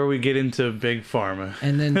that's where we get into big pharma.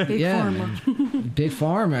 And then big pharma. Big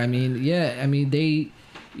pharma. I mean, they,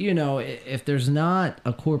 if there's not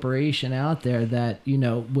a corporation out there that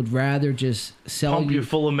would rather just sell pump you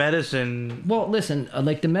full of medicine. Well, listen,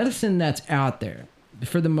 the medicine that's out there,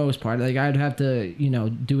 for the most part, I'd have to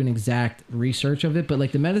do an exact research of it,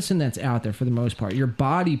 but the medicine that's out there, for the most part, your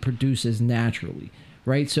body produces naturally,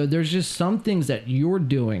 right? So there's just some things that you're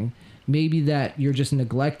doing, maybe that you're just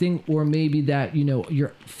neglecting, or maybe that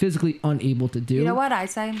you're physically unable to do. You know what I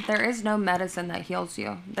say? There is no medicine that heals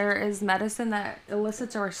you. There is medicine that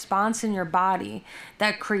elicits a response in your body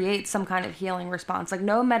that creates some kind of healing response.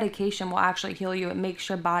 No medication will actually heal you. It makes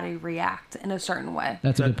your body react in a certain way.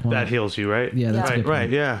 That's a good point. That heals you, right? Yeah, that's a good point. Right,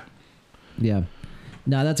 yeah. Yeah.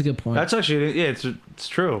 No, that's a good point. That's actually, it's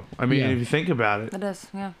true. I mean, if you think about it. It is,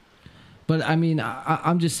 yeah. But I mean,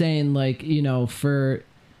 I'm just saying, for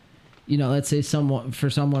let's say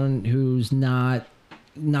someone who's not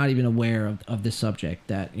even aware of the subject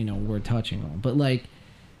that we're touching on, but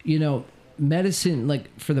medicine,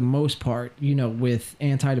 for the most part, with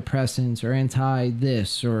antidepressants or anti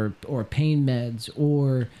this or pain meds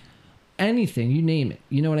or anything, you name it,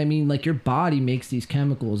 you know what I mean? Your body makes these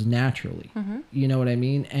chemicals naturally. You know what I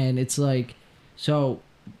mean? And it's so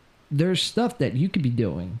there's stuff that you could be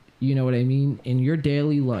doing, you know what I mean, in your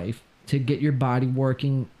daily life to get your body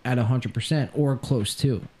working at 100% or close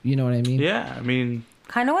to. You know what I mean? Yeah, I mean...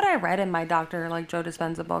 Kind of what I read in my Dr. Joe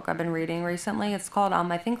Dispenza book I've been reading recently. It's called,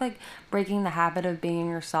 I think, Breaking the Habit of Being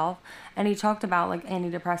Yourself. And he talked about,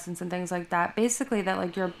 antidepressants and things like that. Basically,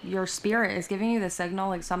 that, your spirit is giving you the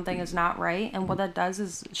signal, something is not right. And what that does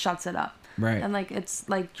is shuts it up. Right. And like it's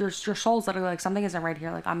like your soul's literally like something isn't right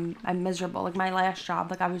here. Like I'm miserable. Like my last job,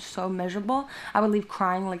 like I was so miserable. I would leave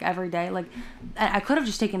crying like every day. Like I could have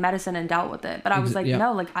just taken medicine and dealt with it, but I was like, yeah.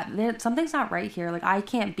 no, like something's not right here. Like I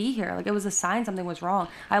can't be here. Like it was a sign something was wrong.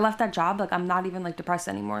 I left that job. Like I'm not even like depressed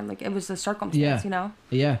anymore. Like it was the circumstance. Yeah. You know.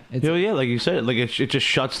 Yeah. It's, Yeah, like you said, like it just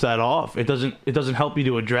shuts that off. It doesn't help you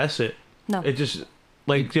to address it. No. It just,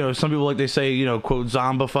 like, you know, some people, like they say, you know, quote,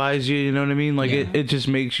 zombifies you, you know what I mean? Like, Yeah. it just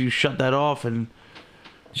makes you shut that off, and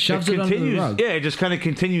shoves it under the continues. rug. Yeah, it just kind of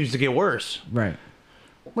continues to get worse. Right.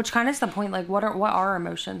 Which kind of is the point. Like, what are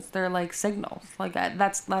emotions? They're like signals. Like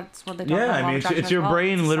that's what they talk Yeah, about. I mean, it's your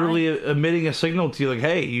brain literally emitting a signal to you, like,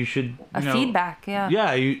 hey, you should, a feedback. Yeah.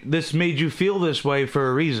 Yeah, this made you feel this way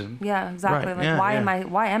for a reason. Yeah, exactly. Right, Like, yeah,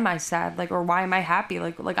 why am I sad? Like, or why am I happy?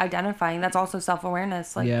 Like identifying. That's also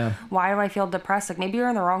self-awareness. Like, Yeah. why do I feel depressed? Like, maybe you're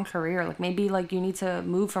in the wrong career. Like, maybe like you need to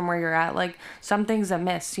move from where you're at. Like, some things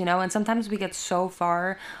amiss, you know. And sometimes we get so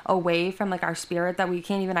far away from like our spirit that we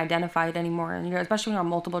can't even identify it anymore. And especially when you're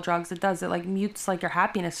on multiple drugs, it does. It like mutes like your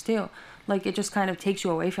happiness too. Like it just kind of takes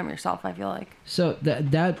you away from yourself, I feel like. So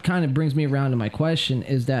that kind of brings me around to my question,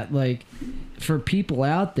 is that like for people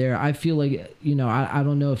out there, I feel like, you know, I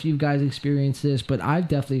don't know if you guys experienced this, but I've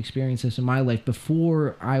definitely experienced this in my life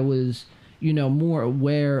before I was, you know, more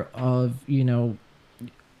aware of, you know,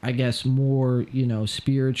 I guess more, you know,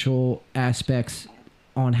 spiritual aspects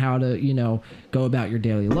on how to, you know, go about your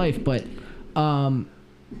daily life. But,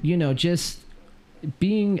 you know, just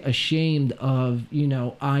being ashamed of, you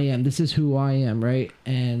know, this is who I am, right?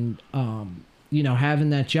 And you know,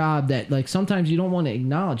 having that job that like sometimes you don't want to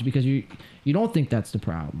acknowledge because you don't think that's the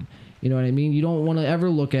problem. You know what I mean? You don't want to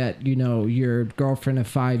ever look at, you know, your girlfriend of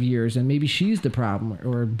 5 years and maybe she's the problem,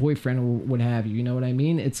 or boyfriend or what have you. You know what I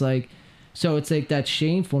mean? It's like, so it's like that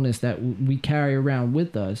shamefulness that we carry around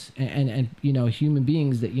with us, and you know, human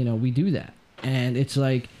beings that, you know, we do that, and it's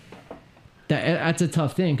like, that's a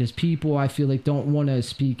tough thing because people, I feel like, don't want to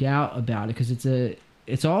speak out about it because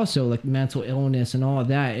it's also like mental illness and all of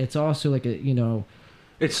that. It's also like a, you know,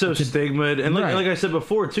 it's so stigmatized, and right. like I said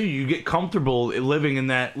before too, you get comfortable living in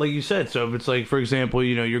that, like you said. So if it's like, for example,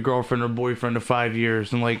 you know, your girlfriend or boyfriend of 5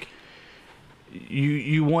 years, and like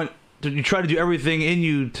you try to do everything in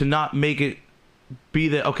you to not make it be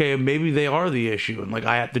that, okay, maybe they are the issue, and like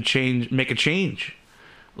I have to make a change.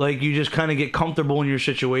 Like you just kind of get comfortable in your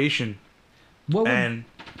situation.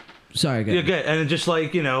 Sorry, go ahead. Yeah, and it just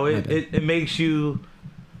like, you know, it makes you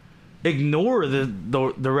ignore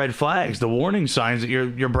the red flags, the warning signs that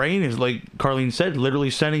your brain is, like Carlene said, literally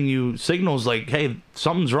sending you signals like, hey,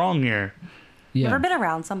 something's wrong here. Yeah. You ever been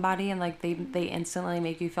around somebody and like they instantly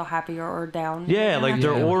make you feel happy or down? Yeah, like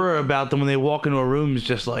their aura about them when they walk into a room is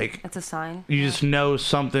just like, it's a sign. You just know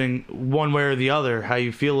something one way or the other, how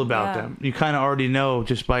you feel about them. You kind of already know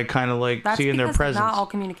just by kind of like seeing their presence. Not all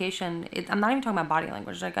communication. I'm not even talking about body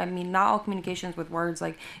language. Like, I mean, not all communications with words.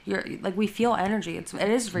 Like we feel energy. It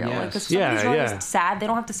is real. Yes. Like if somebody's really sad, they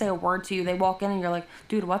don't have to say a word to you. They walk in and you're like,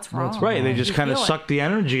 dude, what's wrong? That's right. They just kind of suck the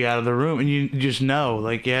energy out of the room, and you just know,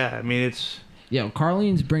 like, yeah. I mean, it's. Yeah,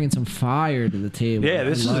 Carlene's bringing some fire to the table. Yeah,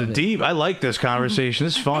 this is deep. I like this conversation.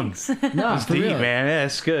 This is fun. No, it's deep, man. Yeah,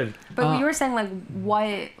 it's good. But you were saying, like,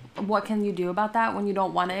 what can you do about that when you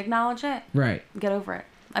don't want to acknowledge it? Right. Get over it.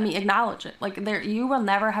 I mean, acknowledge it. Like, you will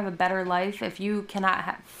never have a better life if you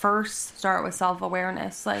cannot first start with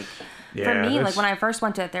self-awareness. Like, for me, like when I first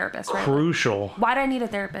went to a therapist, right? Crucial. Like, why did I need a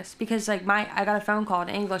therapist? Because like I got a phone call in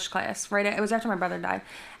English class, right? It was after my brother died.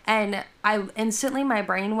 And I instantly, my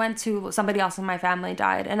brain went to somebody else in my family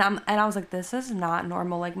died, and I was like, this is not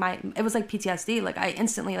normal. Like it was like PTSD. Like I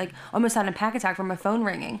instantly like almost had a panic attack from my phone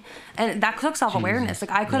ringing, and that took self-awareness.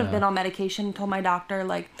 Like I could have been on medication, told my doctor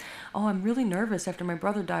like, oh, I'm really nervous after my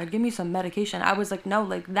brother died. Give me some medication. I was like, no,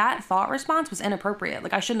 like that thought response was inappropriate.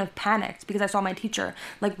 Like I shouldn't have panicked because I saw my teacher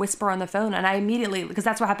like whisper on the phone, and I immediately, because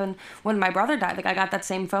that's what happened when my brother died. Like I got that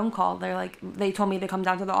same phone call. They told me to come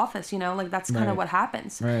down to the office. You know, like that's kind of what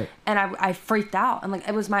happens. Right. And I freaked out, and like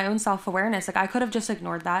it was my own self-awareness. Like I could have just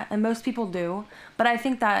ignored that, and most people do. But I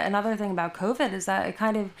think that another thing about COVID is that it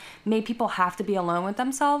kind of made people have to be alone with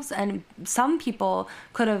themselves, and some people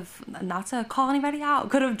could have, not to call anybody out,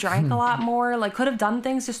 could have drank a lot more, like could have done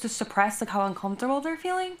things just to suppress like how uncomfortable they're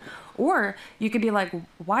feeling. Or you could be like,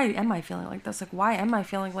 why am I feeling like this? Like, why am I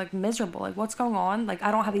feeling like miserable? Like, what's going on? Like,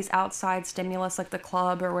 I don't have these outside stimulus like the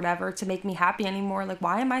club or whatever to make me happy anymore. Like,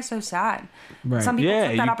 why am I so sad? Right. Some people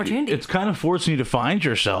took that opportunity. It's kind of forcing you to find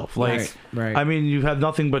yourself. Like, right. I mean, you have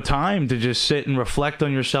nothing but time to just sit and reflect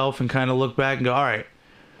on yourself and kind of look back and go, all right,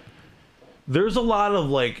 there's a lot of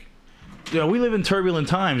like, you know, we live in turbulent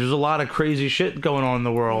times. There's a lot of crazy shit going on in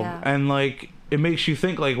the world. Yeah. And like, it makes you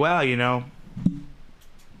think like, wow, you know,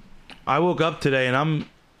 I woke up today and I'm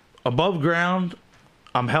above ground,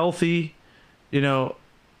 I'm healthy, you know,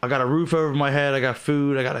 I got a roof over my head, I got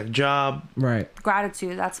food, I got a job. Right.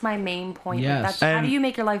 Gratitude, that's my main point. Yes. Like, that's how And- do you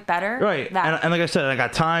make your life better? Right. That. And like I said, I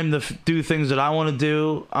got time to do things that I want to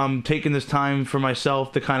do. I'm taking this time for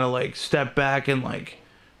myself to kind of like step back and like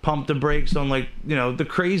pump the brakes on like, you know, the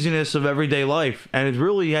craziness of everyday life. And it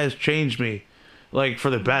really has changed me like for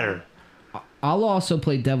the better. I'll also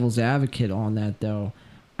play devil's advocate on that, though.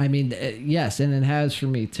 I mean, yes, and it has for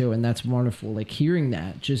me too, and that's wonderful. Like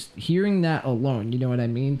just hearing that alone, you know what I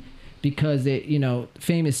mean? Because it, you know,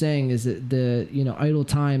 famous saying is that idle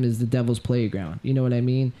time is the devil's playground. You know what I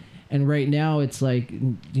mean? And right now, it's like,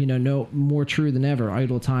 you know, no more true than ever.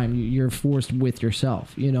 Idle time, you're forced with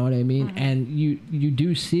yourself. You know what I mean? Mm-hmm. And you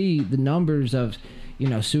do see the numbers of, you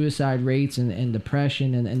know, suicide rates and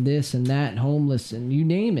depression and this and that and homeless and you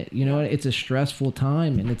name it. You know, it's a stressful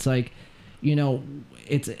time, and it's like, you know,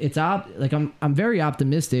 I'm very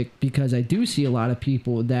optimistic because I do see a lot of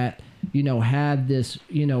people that, you know, have this,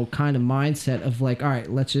 you know, kind of mindset of like, all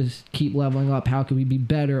right, let's just keep leveling up. How can we be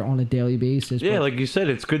better on a daily basis? Yeah, but like you said,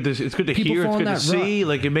 it's good to hear, it's good to that see.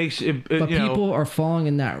 Like it makes it. but you people know, are falling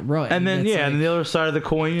in that rut. and then that's and the other side of the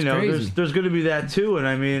coin, you know, crazy. there's going to be that too. And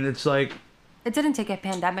I mean, it's like. It didn't take a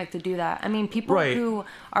pandemic to do that. I mean, people Right. who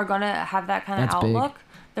are going to have that kind of That's big. outlook,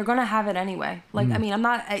 they're going to have it anyway. Like, I mean,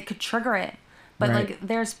 it could trigger it. But, Right. like,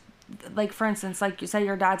 there's, like, for instance, like, you say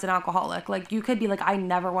your dad's an alcoholic. Like, you could be like, I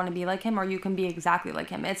never want to be like him, or you can be exactly like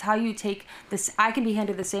him. It's how you take this. I can be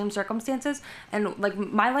handed the same circumstances. And, like,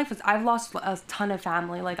 my life is, I've lost a ton of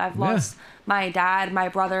family. Like, I've lost my dad, my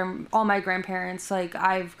brother, all my grandparents. Like,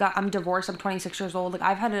 I'm divorced. I'm 26 years old. Like,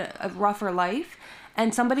 I've had a rougher life.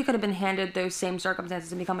 And somebody could have been handed those same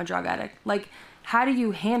circumstances and become a drug addict. Like, how do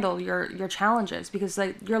you handle your challenges? Because,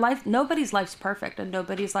 like, your life, nobody's life's perfect, and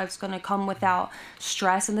nobody's life's going to come without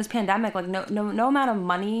stress. And this pandemic, like, no amount of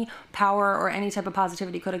money, power, or any type of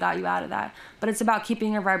positivity could have got you out of that. But it's about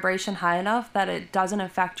keeping your vibration high enough that it doesn't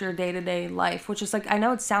affect your day-to-day life, which is, like, I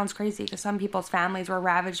know it sounds crazy because some people's families were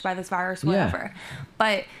ravaged by this virus, whatever.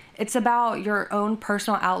 But it's about your own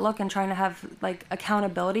personal outlook and trying to have, like,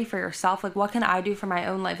 accountability for yourself. Like, what can I do for my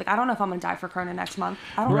own life? Like, I don't know if I'm going to die for Corona next month.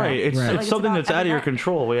 I don't know. It's, Right. it's something that's out of your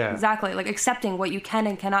control. Yeah. Exactly. Like, accepting what you can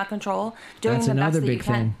and cannot control. Doing That's the best another that big you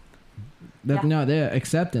can. thing. Yeah. No,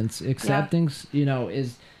 acceptance. Acceptance, you know,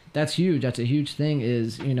 that's huge. That's a huge thing.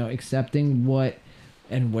 Is, you know, accepting what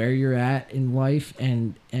and where you're at in life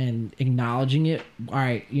and acknowledging it. All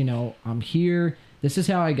right, you know, I'm here. This is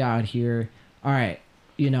how I got here. All right,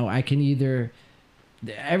 you know, I can either.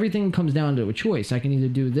 Everything comes down to a choice. I can either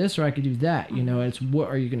do this or I can do that. You know, it's what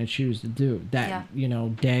are you going to choose to do? That, you know,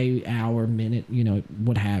 day, hour, minute, you know,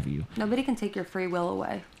 what have you. Nobody can take your free will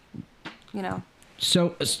away. You know.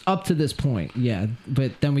 So up to this point, yeah,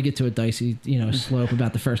 but then we get to a dicey, you know, slope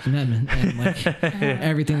about the First Amendment and like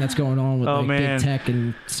everything that's going on with like big tech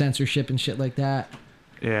and censorship and shit like that.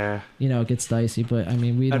 Yeah. You know, it gets dicey, but I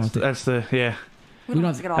mean, we don't. That's the yeah. We don't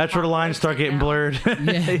have to get all That's where the lines start getting blurred.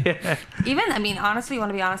 Yeah. Even, I mean, honestly, you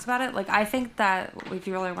want to be honest about it? Like, I think that if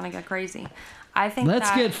you really want to get crazy, I think Let's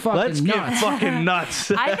get fucking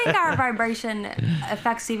nuts. I think our vibration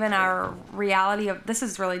affects even our reality of, this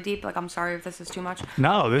is really deep. Like, I'm sorry if this is too much.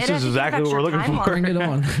 No, this is exactly what we're looking for. Bring it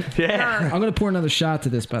on. Yeah. I'm going to pour another shot to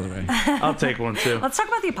this, by the way. I'll take one too. Let's talk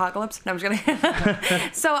about the apocalypse. No, I'm just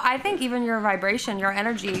kidding. So I think even your vibration, your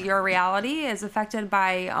energy, your reality is affected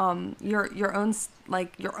by your own,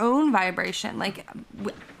 like, your own vibration. Like,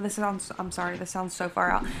 this sounds, I'm sorry, this sounds so far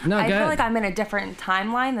out. No, I go feel ahead. like I'm in a different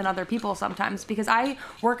timeline than other people sometimes because I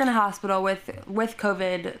work in a hospital with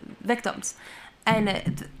COVID victims, and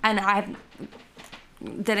I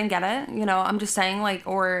didn't get it. You know, I'm just saying, like,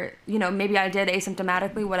 or, you know, maybe I did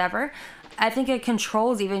asymptomatically, whatever. I think it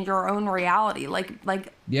controls even your own reality. Like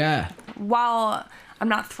Yeah. while I'm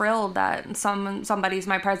not thrilled that somebody's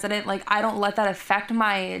my president, like, I don't let that affect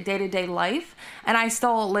my day-to-day life, and I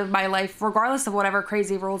still live my life regardless of whatever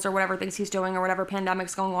crazy rules or whatever things he's doing or whatever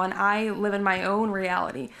pandemic's going on. I live in my own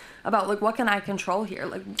reality about, like, what can I control here?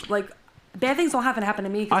 Like bad things don't happen to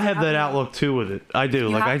me. I have that outlook too with it. I do. You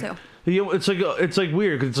like have to. You know, it's like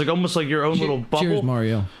weird because it's like almost like your own little bubble. Cheers,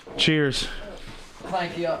 Mario. Cheers.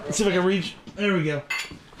 Clank you up. Let's see if I can reach. There we go.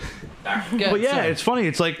 Good, But yeah, sorry. it's funny.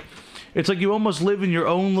 It's like you almost live in your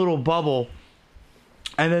own little bubble,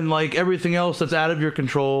 and then like everything else that's out of your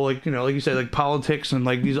control, like, you know, like you said, like politics and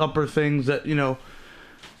like these upper things that, you know,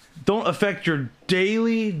 don't affect your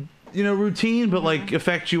daily, you know, routine, but like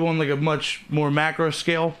affect you on like a much more macro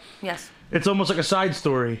scale. Yes. it's almost like a side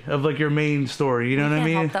story of like your main story. You know what I We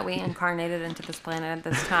mean? can't help that we incarnated into this planet at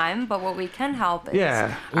this time, but what we can help is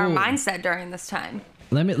Yeah. our Ooh. mindset during this time.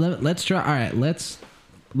 Let's try. All right,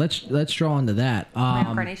 let's draw into that.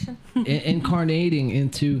 Reincarnation. Incarnating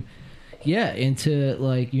into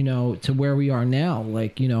like, you know, to where we are now.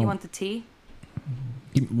 Like, you know, You want the tea?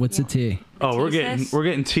 what's the tea? Oh, we're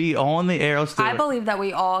getting tea on the air. Let's do I it. believe that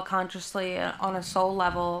we all consciously, on a soul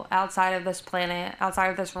level, outside of this planet, outside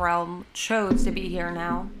of this realm, chose to be here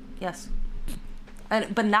now. Yes.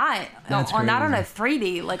 But not That's not on a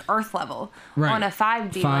crazy. 3D like Earth level, Right. on a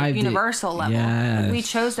 5D, 5D. like universal level. Yes. We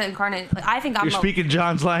chose to incarnate. Like, I think You're speaking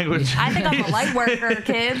John's language. I think I'm a light worker,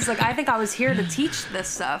 kids. Like I think I was here to teach this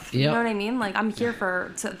stuff. You Yep. know what I mean? Like I'm here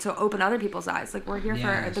to open other people's eyes. Like we're here for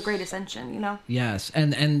Yes. the great ascension. You know? Yes,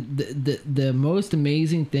 and the most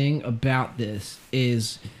amazing thing about this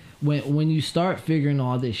is when you start figuring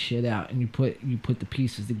all this shit out and you put the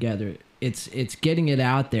pieces together, it's getting it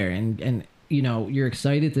out there, and you know, you're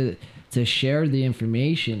excited to share the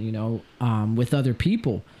information, you know, with other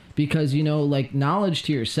people, because, you know, like knowledge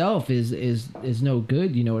to yourself is no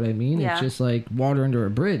good. You know what I mean? Yeah. It's just like water under a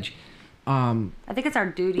bridge. I think it's our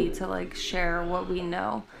duty to like share what we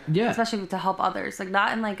know. Yeah. Especially to help others. Like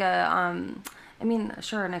not in like a I mean,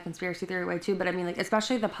 sure, in a conspiracy theory way too, but I mean, like,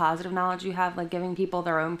 especially the positive knowledge you have, like giving people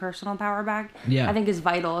their own personal power back, Yeah. I think is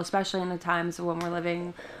vital, especially in the times when we're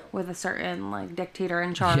living with a certain like dictator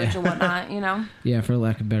in charge Yeah. and whatnot, you know? Yeah, for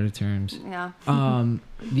lack of better terms. Yeah.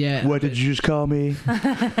 Yeah. What did you just call me?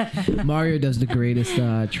 Mario does the greatest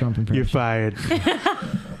Trump impression. You're fired.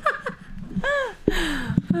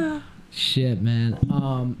 Shit, man.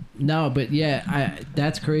 No, but yeah,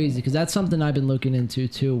 that's crazy, because that's something I've been looking into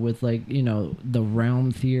too, with like, you know, the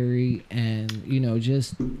realm theory, and, you know,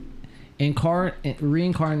 just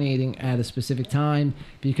reincarnating at a specific time,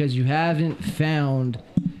 because you haven't found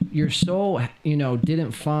your soul, you know,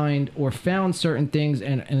 didn't find or found certain things,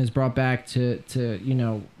 and is brought back to you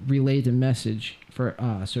know, relay the message, for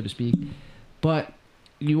so to speak, but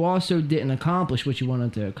you also didn't accomplish what you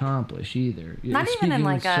wanted to accomplish either. Not even Speaking in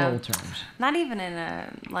like soul a terms. not even in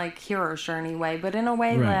a like hero's journey way, but in a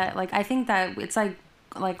way Right. that like I think that it's like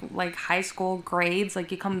high school grades,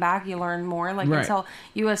 like you come back, you learn more, like Right. until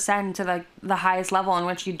you ascend to the highest level in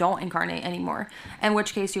which you don't incarnate anymore, in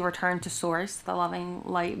which case you return to source, the loving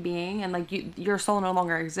light being, and like your soul no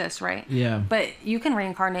longer exists, right? Yeah. But you can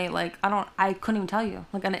reincarnate, like I couldn't even tell you,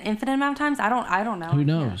 like an infinite amount of times. I don't know. Who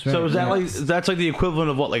knows? So right? is that Yeah. like that's like the equivalent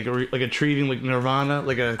of what, like achieving like nirvana,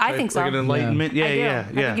 like a I think so. like an enlightenment? I Yeah, do. yeah, I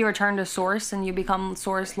yeah. think you return to source and you become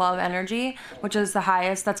source love energy, which is the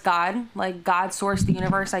highest. That's God. Like God, source, the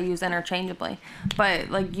universe, I use interchangeably. But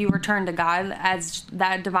like you return to God as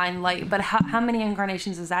that divine light. But how many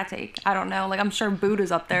incarnations does that take? I don't know. Like I'm sure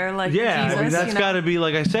Buddha's up there. Like Yeah, Jesus, I mean that's you know? got to be,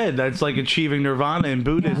 like I said, that's like achieving nirvana in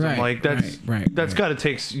Buddhism. Right, like that's right, that's right. got to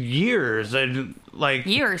take years and like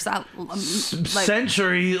years. Like,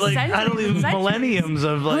 century, like I don't even centuries. millenniums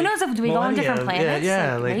of like. who knows if we go on different millennia. planets?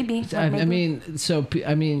 Yeah, like, like, maybe. I Like, maybe. mean, so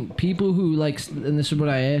I mean, people who like, and this is what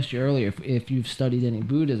I asked you earlier, if you've studied any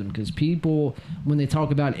Buddhism, because people, when they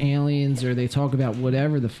talk about aliens or they talk about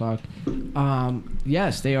whatever the fuck,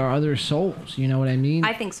 yes, they are other souls. You know what I mean?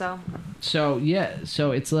 I think so. So yeah,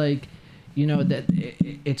 so it's like, you know, that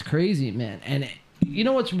it's crazy, man. And you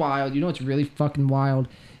know what's wild? You know what's really fucking wild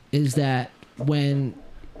is that when,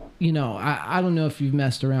 you know, I don't know if you've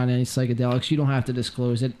messed around any psychedelics. You don't have to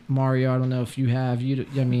disclose it, Mario. I don't know if you have.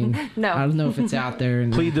 I mean, No. I don't know if it's out there.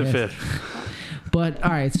 And plead the fifth. But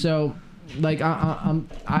all right, so like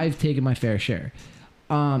I've taken my fair share,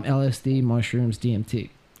 LSD, mushrooms, DMT.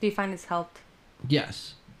 Do you find it's helped?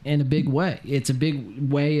 Yes, in a big way. It's a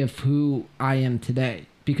big way of who I am today.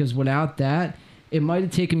 Because without that, it might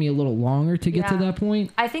have taken me a little longer to get to Yeah. that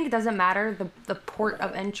point. I think it doesn't matter the port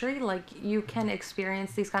of entry. Like you can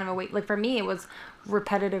experience these kind of like for me it was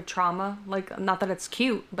repetitive trauma. Like not that it's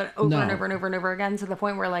cute, but over and No. over and over and over again to the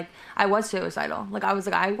point where like I was suicidal. Like I was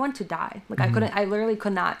like I want to die. Like I literally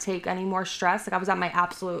could not take any more stress. Like I was at my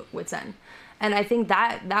absolute wit's end. And I think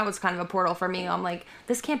that was kind of a portal for me. I'm like,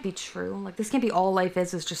 this can't be true. Like, this can't be all life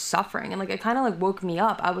is just suffering. And, like, it kind of, like, woke me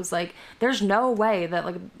up. I was like, there's no way that,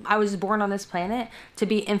 like, I was born on this planet to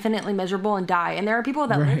be infinitely miserable and die. And there are people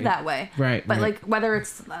that live Right. that way. Right, But, right. like, whether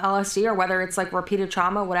it's LSD or whether it's, like, repeated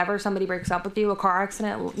trauma, whatever, somebody breaks up with you, a car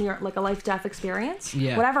accident, like, a life-death experience,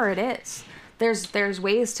 Yeah. whatever it is. There's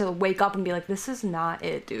ways to wake up and be like, this is not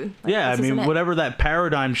it, dude. Like, Yeah, I this mean, isn't it. whatever that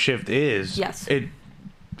paradigm shift is. Yes.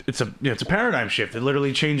 It's a paradigm shift. It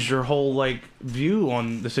literally changed your whole like view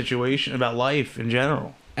on the situation about life in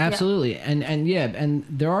general. Absolutely. And yeah, and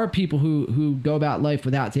there are people who go about life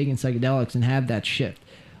without taking psychedelics and have that shift.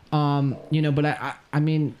 But I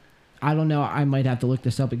mean, I don't know. I might have to look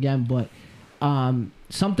this up again, but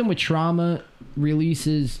something with trauma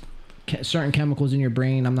releases certain chemicals in your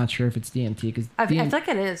brain. I'm not sure if it's DMT because I feel like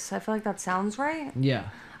it is. I feel like that sounds right. Yeah.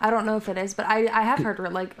 I don't know if it is, but I have heard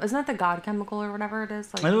like, isn't that the God chemical or whatever it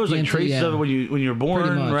is? Like, I know there's like DMT, traces of it when you're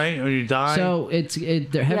born, right? When you die. So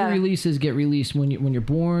the heavy releases get released when you're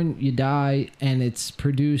born, you die, and it's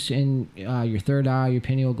produced in your third eye, your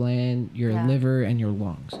pineal gland, your liver, and your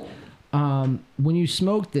lungs. When you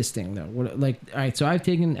smoke this thing though, all right, so I've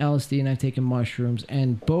taken LSD and I've taken mushrooms,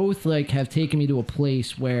 and both like have taken me to a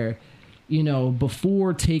place where,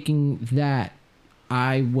 before taking that,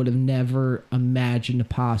 I would have never imagined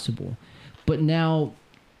possible. But now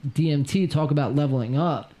DMT, talk about leveling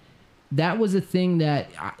up. That was a thing that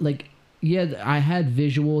I had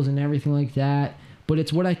visuals and everything like that, but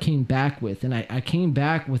it's what I came back with. And I came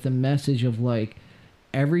back with a message of like,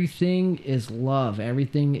 everything is love.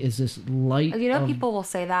 Everything is this light. People will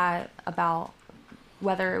say that about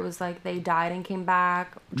whether it was like they died and came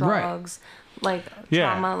back, drugs, like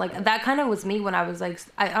trauma, like that kind of was me when I was like,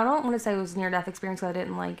 I don't want to say it was near death experience because I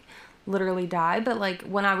didn't like literally die, but like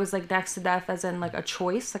when I was like next to death as in like a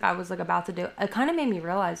choice, like I was like about to do it, kind of made me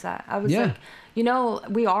realize that I was like,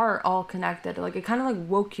 we are all connected. Like it kind of like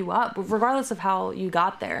woke you up regardless of how you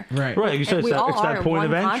got there. Right. You said it's that point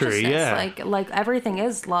of entry. Yeah. Like everything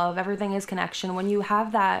is love. Everything is connection. When you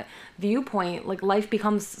have that viewpoint, like life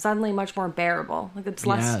becomes suddenly much more bearable. Like it's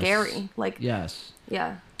less scary. Like, yeah.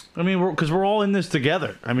 I mean, because we're all in this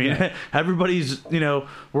together. I mean, everybody's,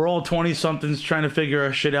 we're all 20-somethings trying to figure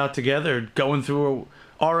our shit out together, going through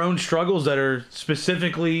our own struggles that are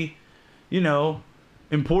specifically,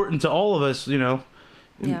 important to all of us,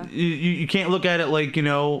 You can't look at it like,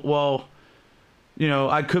 I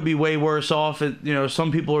could be way worse off.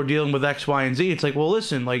 Some people are dealing with X, Y, and Z. It's like, well,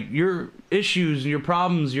 listen, like your issues, your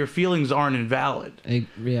problems, your feelings aren't invalid.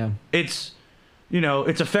 It's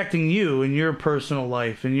affecting you and your personal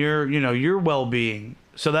life and your well-being.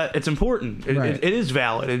 So that it's important. It is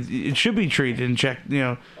valid. It should be treated and checked,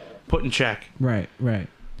 put in check. Right.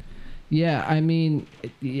 Yeah, I mean,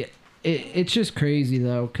 it's just crazy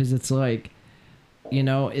though, because it's like,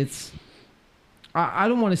 it's. I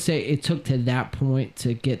don't want to say it took to that point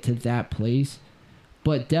to get to that place,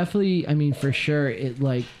 but definitely, I mean, for sure,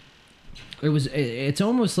 it's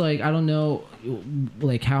almost like, I don't know,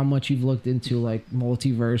 like how much you've looked into like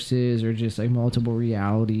multiverses or just like multiple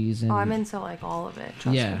realities. And I'm into like all of it.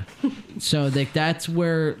 Trust me. So like that's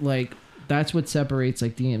where like that's what separates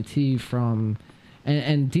like DMT from,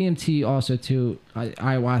 and DMT also too.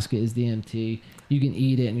 Ayahuasca is DMT. You can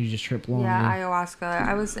eat it and you just trip along. Yeah, ayahuasca.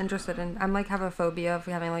 I was interested in. I'm like have a phobia of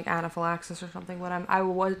having like anaphylaxis or something. But I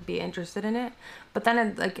would be interested in it. But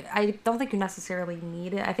then I don't think you necessarily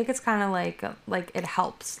need it. I think it's kind of like it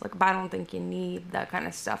helps. Like, but I don't think you need that kind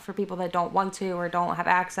of stuff for people that don't want to or don't have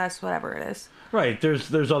access, whatever it is. Right.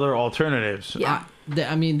 There's other alternatives. Yeah.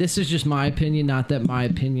 I mean, this is just my opinion. Not that my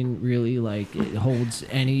opinion really like it holds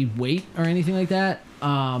any weight or anything like that.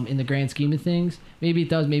 In the grand scheme of things, maybe it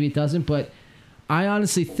does, maybe it doesn't, but. I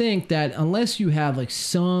honestly think that unless you have like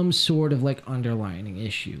some sort of like underlying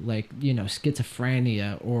issue, like,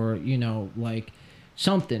 schizophrenia or, like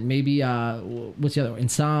something, maybe, what's the other one?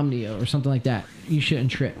 Insomnia or something like that, you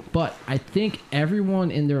shouldn't trip. But I think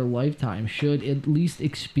everyone in their lifetime should at least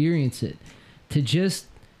experience it to just,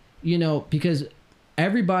 because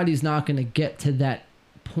everybody's not going to get to that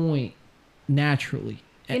point naturally.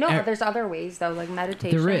 There's other ways though, like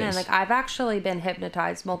meditation. There is. And like I've actually been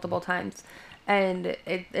hypnotized multiple times. And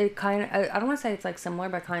it kind of, I don't want to say it's like similar,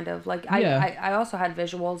 but kind of like I also had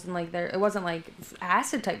visuals and like it wasn't like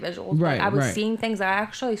acid type visuals. Right. Like I was seeing things. I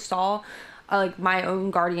actually saw like my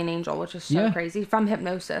own guardian angel, which is so crazy, from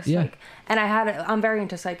hypnosis. Yeah. Like, and I'm very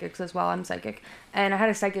into psychics as well. I'm psychic, and I had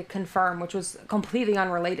a psychic confirm, which was completely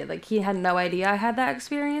unrelated. Like he had no idea I had that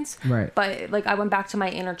experience. Right. But like I went back to my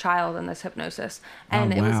inner child in this hypnosis,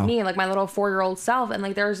 and it was me, like my little 4-year-old self, and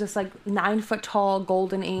like there was this like 9-foot tall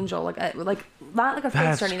golden angel, like not like a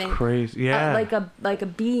face or anything. That's crazy. Yeah. Like a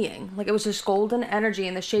being. Like it was just golden energy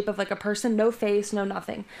in the shape of like a person, no face, no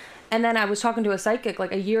nothing. And then I was talking to a psychic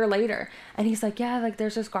like a year later, and he's like, yeah, like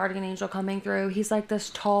there's this guardian angel coming through. He's like this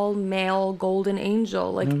tall male golden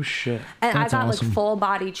angel. Like, no shit. And that's I got awesome. like full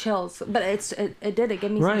body chills, but it gave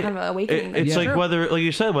me some kind of awakening. It's like whether, like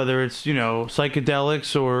you said, whether it's,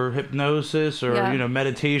 psychedelics or hypnosis or,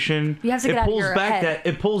 meditation. You have to get out of your head.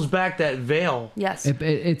 It pulls back that veil. Yes.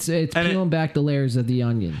 It's peeling back the layers of the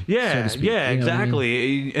onion. Yeah, so to speak, exactly. I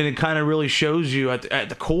mean? And it kind of really shows you at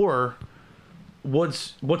the core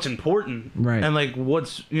what's important, right? And like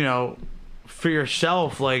what's for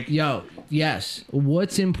yourself, like Yo, yes.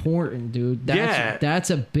 What's important, dude? That's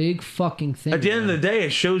a big fucking thing. at the end of the day,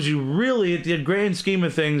 it shows you really, at the grand scheme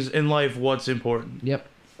of things in life, what's important. Yep.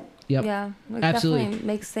 Yeah, it Absolutely. definitely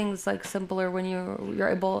makes things like simpler when you're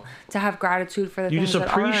able to have gratitude for the You things just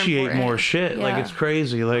that are appreciate important. more shit. Like, Yeah. it's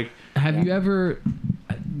crazy. Like, Have you ever?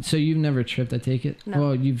 So you've never tripped? I take it. No.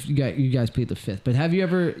 Well, you guys plead the fifth, but have you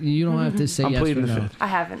ever? You don't have to say I'm yes or pleading the no. fifth. I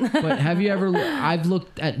haven't. But have you ever? I've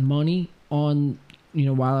looked at money on,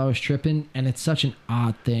 while I was tripping, and it's such an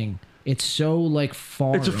odd thing. It's so like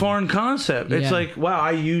foreign. it's a foreign concept. It's Yeah. like, wow,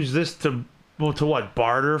 I use this to what,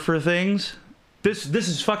 barter for things? This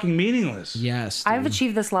is fucking meaningless. Yes. I've dude.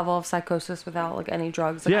 achieved this level of psychosis without like any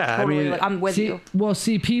drugs. Like, Yeah, I totally, mean- like, I'm with see, you. Well,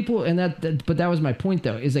 see, people, and but that was my point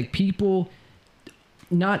though. Is like people.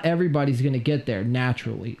 Not everybody's gonna get there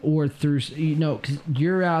naturally or through, because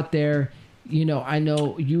you're out there. I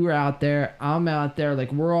know you are out there. I'm out there.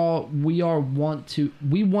 Like we want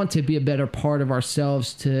to be a better part of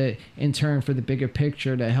ourselves to, in turn, for the bigger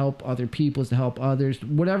picture, to help other people, to help others,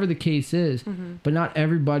 whatever the case is. Mm-hmm. But not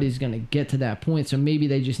everybody's gonna get to that point. So maybe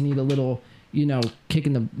they just need a little, kick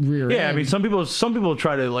in the rear Yeah, I end. mean, some people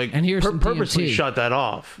try to like And here's some purposely DMT. shut that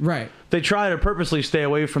off. Right. They try to purposely stay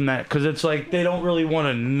away from that because it's like they don't really want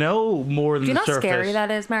to know more than Do you the know how surface. scary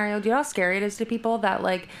that is, Mario? Do you know how scary it is to people that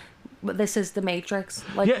like this is the Matrix?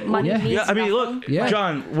 Like Yeah, money yeah. means Yeah, I mean, nothing. look, Yeah.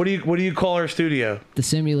 John, what do you call our studio? The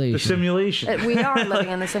simulation. The simulation. We are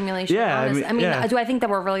living in the simulation. Yeah, I honest. mean, yeah. Do I think that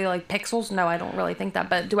we're really like pixels? No, I don't really think that.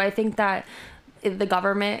 But do I think that the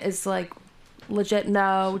government is like legit?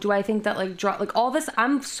 No. Do I think that like all this?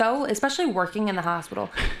 I'm so, especially working in the hospital,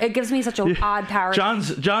 it gives me such a odd power.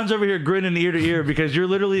 John's over here grinning ear to ear because you're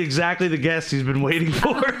literally exactly the guest he's been waiting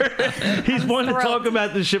for. He's wanted to thrilled. talk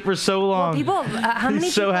about this shit for so long. People, how many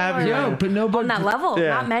He's so people happy are right now. but nobody. on that level? Yeah.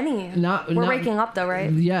 Not many. We're Not- waking up though, right?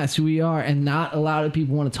 Yes, we are, and not a lot of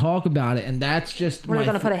people want to talk about it, and that's just What are my they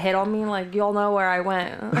gonna put a hit on me? Like you'll know where I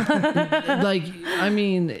went. like. I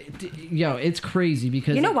mean, it's crazy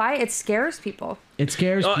because You know why? It scares people. it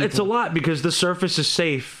scares people. It's a lot because the surface is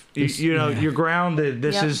safe. Yeah. You're grounded.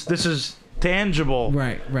 This Yep. is tangible.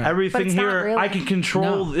 Right. Everything But it's not here really. I can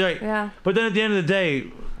control. No. Right. Yeah. But then at the end of the day,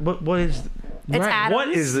 what is It's Right. atoms. what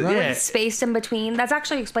is it? Right. Yeah. Spaced in between. That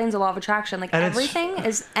actually explains the law of attraction. Like And it's- everything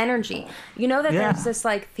is energy. You know that Yeah. there's this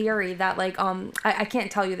like theory that like I can't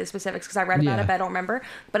tell you the specifics because I read about Yeah. it but I don't remember.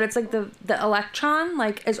 But it's like the electron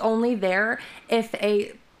like is only there if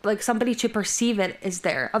somebody to perceive it is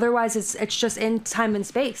there. Otherwise it's just in time and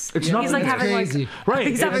space. It's He's nothing. like It's having crazy. Right.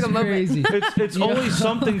 He's having It's a moment. crazy. It's only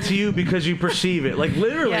something to you because you perceive it. Like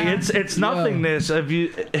literally, Yeah. it's nothingness of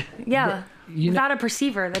you. Yeah. you know- Without a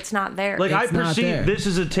perceiver that's not there. Like I It's not there. perceive this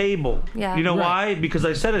is a table. Yeah. You know Right. why? Because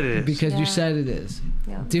I said it is. because Yeah. you said it is,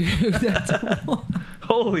 Yeah. dude. That's,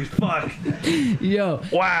 Holy fuck! yo,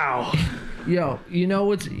 Wow. you know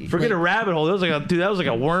what's Forget a rabbit hole. That was like a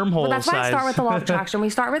wormhole Well, that's why I size. start with the law of attraction. We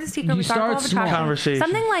start with the secret. You We start with the law of start small. attraction. Conversation.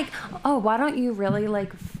 Something like, oh, why don't you really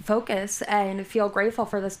like focus and feel grateful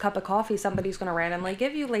for this cup of coffee somebody's gonna randomly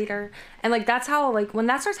give you later? And like that's how like when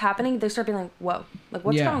that starts happening, they start being like, whoa, like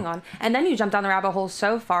what's Yeah. going on? And then you jump down the rabbit hole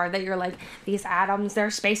so far that you're like, these atoms,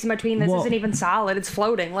 there's space in between. This Well- isn't even solid. It's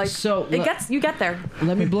floating. Like So, you get there.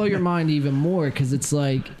 Let me blow your mind even more because it's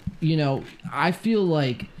like, I feel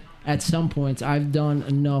like at some points I've done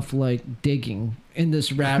enough like digging in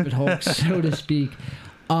this rabbit hole, so to speek,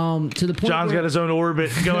 to the point John's where got his own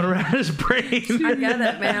orbit going around his brain. I get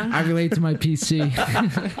it, man. I relate to my PC.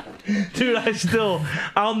 Dude,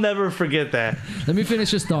 I'll never forget that. Let me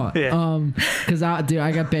finish this thought. Yeah. Because I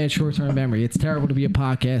got bad short-term memory. It's terrible to be a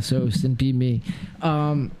podcast host and be me.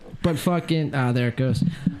 But fucking, there it goes.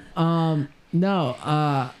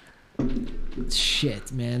 No,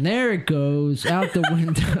 shit, man. There it goes out the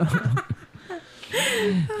window.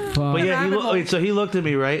 Fuck. But yeah, Rabbit hole. so he looked at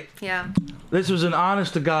me, right? Yeah. This was an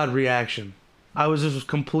honest to God reaction. I was just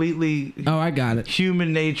completely Oh, I got it.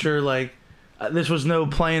 human nature. Like this was no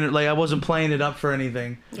playing it. Like I wasn't playing it up for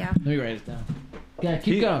anything. Yeah. Let me write it down. Yeah,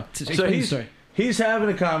 keep He- going. So Explain the story. he's having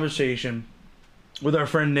a conversation with our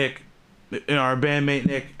friend Nick, our bandmate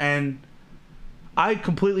Nick, and I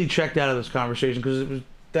completely checked out of this conversation because it was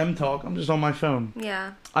them talk. I'm just on my phone.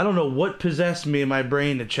 Yeah. I don't know what possessed me in my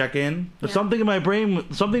brain to check in, but Yeah. something in my brain,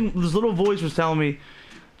 this little voice was telling me,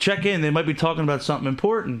 check in. They might be talking about something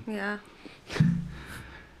important. Yeah.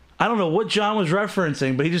 I don't know what John was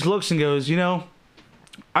referencing, but he just looks and goes,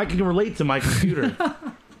 I can relate to my computer.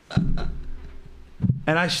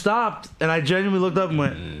 And I stopped, and I genuinely looked up and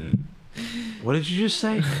went, what did you just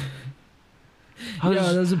say? Yeah,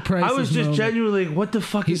 that was a priceless I was just moment. genuinely like, what the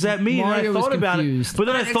fuck does that mean? Mario and I was thought about it. confused. But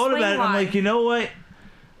then I But thought about explain it, and I'm why. like, you know what?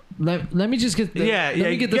 Let me just get the, Yeah, let yeah.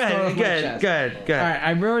 me get the Go start ahead, off go my ahead, chest. go ahead, go All ahead. right,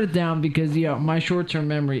 I wrote it down because my short-term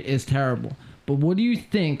memory is terrible. But what do you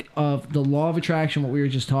think of the law of attraction? What we were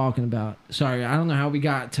just talking about. Sorry, I don't know how we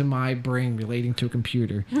got to my brain relating to a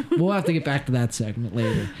computer. We'll have to get back to that segment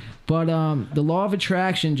later. But the law of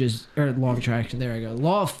attraction law of attraction. There I go.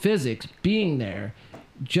 Law of physics being there,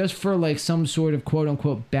 just for like some sort of quote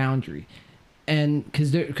unquote boundary, and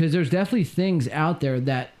because there's definitely things out there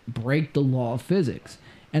that break the law of physics,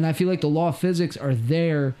 and I feel like the law of physics are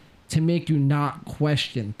there to make you not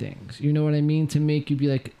question things. You know what I mean? To make you be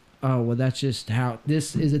like, oh, well, that's just how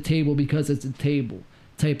this is a table because it's a table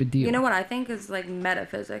type of deal. You know what I think is like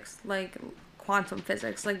metaphysics, like quantum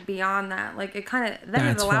physics, like beyond that. Like it kind of, then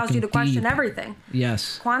That's it allows you to fucking question deep. everything.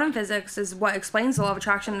 Yes. Quantum physics is what explains the law of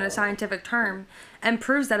attraction in a scientific term and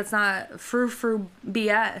proves that it's not frou-frou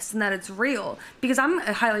BS and that it's real. Because I'm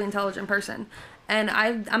a highly intelligent person. And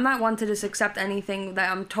I'm not one to just accept anything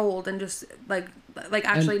that I'm told and just like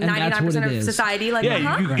actually And that's 99% what it of is. society like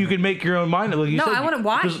Yeah, you can make your own mind. Like you no, said, I want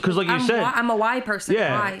why because like you said, I'm a why person.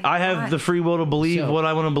 yeah, Why? I have Why? the free will to believe So- what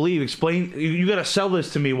I want to believe. Explain. You got to sell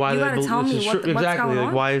this to me. Why You that gotta tell this me is what true. what's Exactly. going Like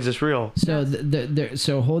on. why is this real? So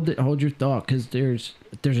so hold your thought, because there's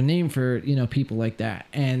a name for people like that,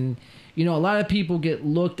 and a lot of people get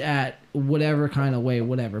looked at whatever kind of way,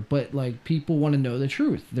 whatever, but like people want to know the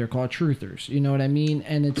truth. They're called truthers. You know what I mean?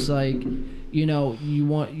 And it's like, you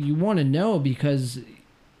want to know because,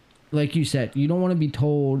 like you said, you don't want to be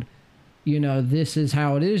told, this is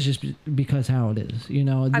how it is just because how it is.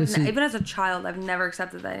 Even as a child, I've never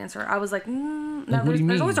accepted that answer. I was like, no, Like, what do you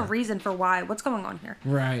there's always a mean? reason for why. What's going on here?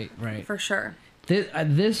 Right. For sure.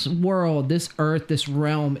 This world, this earth, this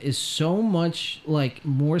realm is so much like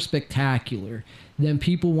more spectacular than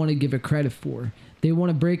people want to give it credit for. They want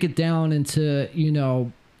to break it down into,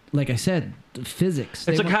 like I said, physics.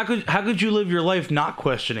 It's They like how could you live your life not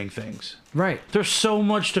questioning things? right. There's so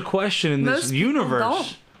much to question in this Most people universe.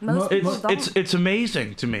 don't. Most people don't. It's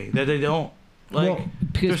amazing to me that they don't. Like Well,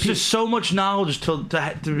 because there's just so much knowledge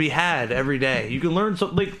to be had every day. You can learn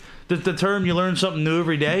something. Like the term "you learn something new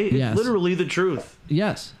every day" is Yes. literally the truth.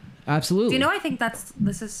 Yes, absolutely. Do you know, I think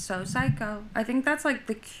this is so psycho. I think that's like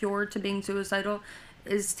the cure to being suicidal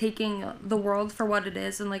is taking the world for what it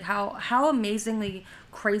is and like how amazingly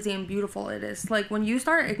crazy and beautiful it is. Like when you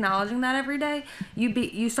start acknowledging that every day,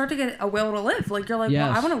 you start to get a will to live. Like you're like, well,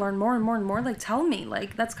 I Yes. want to learn more and more and more. Like tell me.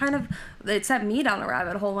 Like that's kind of, it set me down a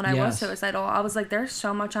rabbit hole when I was Yes. suicidal. I was like, there's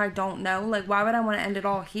so much I don't know. Like why would I want to end it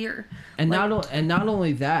all here? And Like, not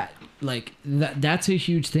only that, like that's a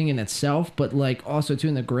huge thing in itself, but like also too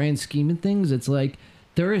in the grand scheme of things, it's like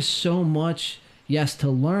there is so much, yes, to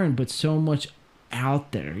learn, but so much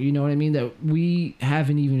out there, you know what I mean, that we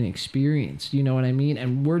haven't even experienced, you know what I mean,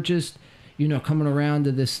 and we're just coming around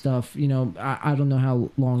to this stuff. I don't know how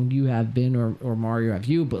long you have been or Mario have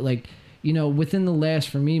you, but like within the last,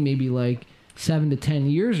 for me, maybe like 7 to 10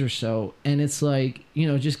 years or so, and it's like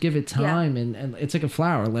just give it time. And it's like a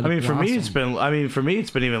flower, let it For me, blossom. for me it's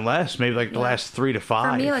been even less. Maybe like the last 3 to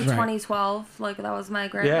 5. for me, like Right. 2012, like that was my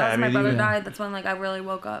Yeah, that was my brother yeah. died. That's when like I really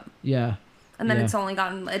woke up. Yeah. And then Yeah. it's only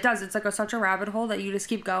gotten, it's like such a rabbit hole that you just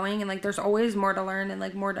keep going and like there's always more to learn and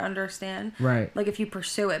like more to understand. Right. Like if you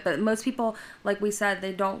pursue it. But most people, like we said,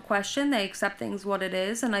 they don't question, they accept things what it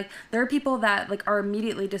is. And like there are people that like are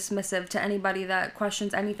immediately dismissive to anybody that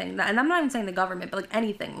questions anything. And I'm not even saying the government, but like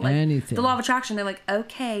anything. Like Anything. the law of attraction, they're like,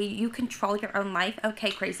 okay, you control your own life.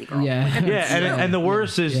 Okay, crazy girl. Yeah. Like, Yeah, and the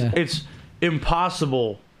worst is Yeah. it's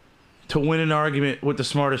impossible to win an argument with the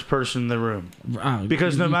smartest person in the room.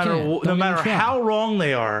 Because no You matter can't. no Don't matter even try. how wrong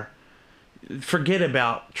they are, forget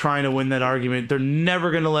about trying to win that argument. They're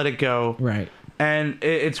never going to let it go. Right. And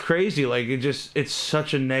it's crazy. Like it's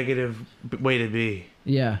such a negative way to be.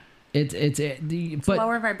 Yeah. But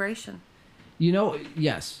lower vibration.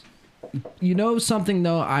 yes. Something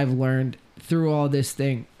though I've learned through all this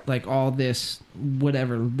thing, like all this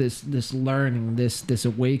whatever, this learning, this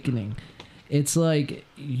awakening. It's like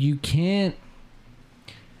you can't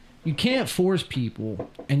force people,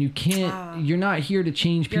 and you're not here to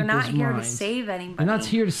change people's You're minds. not here to save anybody. You're not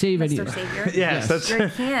here to save Mr. anybody. Savior. Yes, that's You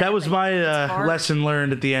can't, that was like, my it's hard. lesson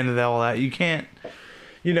learned at the end of all that. You can't,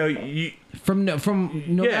 From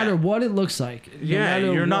no Yeah. matter what it looks like. No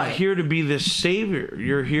matter you're not what. here to be this savior.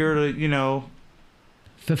 You're here to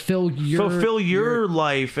fulfill your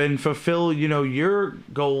life and fulfill your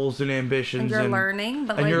goals and ambitions. And you're learning,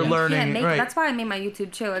 but and like you're you learning, can't make right. That's why I made my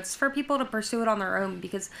YouTube too. It's for people to pursue it on their own,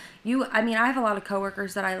 because I have a lot of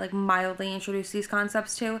coworkers that I like mildly introduce these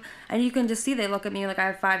concepts to, and you can just see they look at me like I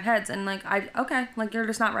have 5 heads, and like like you're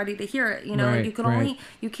just not ready to hear it, Right, like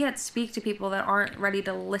you can't speak to people that aren't ready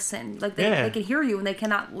to listen. Like they can hear you and they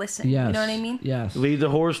cannot listen. Yes. You know what I mean? Yes. Lead the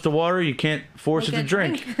horse to water. You can't force it to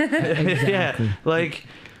drink. Exactly. Yeah, like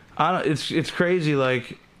it's crazy.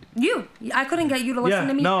 Like I couldn't get you to listen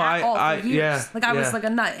to me at all for years. Yeah, like I was like a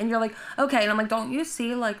nut, and you're like, okay, and I'm like, don't you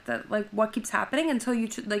see like that, like what keeps happening until you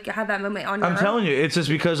like have that moment on your own? I'm telling you, it's just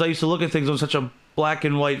because I used to look at things on such a black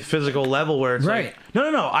and white physical level where it's Right. like,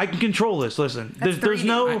 no, I can control this. Listen, there's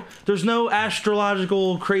 3D. there's no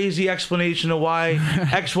astrological crazy explanation of why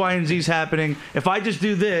X, Y, and Z is happening. If I just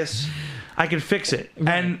do this, I can fix it,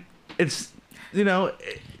 and it's you're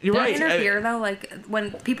Don't right. interfere though. Like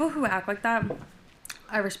when people who act like that,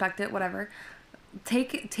 I respect it. Whatever.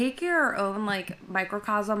 Take your own like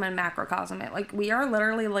microcosm and macrocosm it. Like we are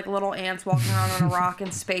literally like little ants walking around on a rock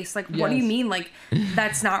in space. Like what do you Yes. mean like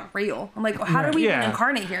that's not real? I'm like, how do we even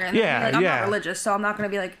incarnate here? And like, I'm not religious, so I'm not gonna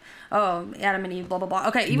be like, oh, Adam and Eve, blah blah blah.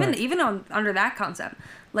 Okay, even on under that concept,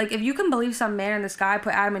 like if you can believe some man in the sky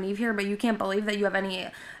put Adam and Eve here, but you can't believe that you have any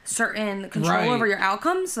certain control over your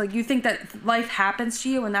outcomes, like you think that life happens to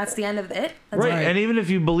you and that's the end of it. That's Right, and even if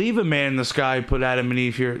you believe a man in the sky put Adam and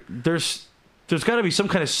Eve here, there's got to be some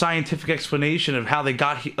kind of scientific explanation of how they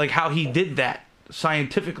got like how he did that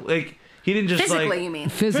scientifically. Like he didn't just physically, you mean?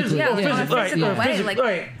 Physically, Yeah, yeah. from a physical way, like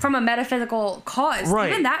right. from a metaphysical cause. Right.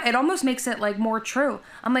 Even that, it almost makes it like more true.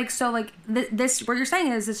 I'm like, so like this, what you're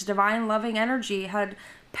saying is this divine loving energy had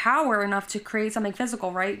power enough to create something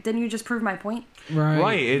physical, right? Didn't you just prove my point?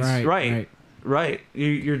 Right. It's right.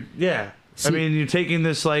 You're See, I mean, you're taking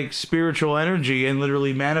this like spiritual energy and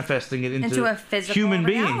literally manifesting it into a physical human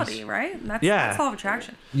reality, beings. right? That's law of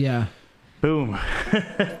attraction. Yeah. Boom.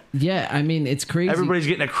 Yeah, I mean, it's crazy. Everybody's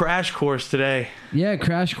getting a crash course today. Yeah,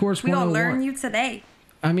 Crash Course We all 101. learn you today.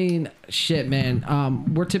 I mean, shit,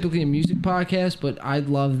 man. We're typically a music podcast, but I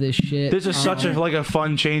love this shit. This is such a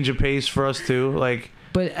fun change of pace for us too. Like,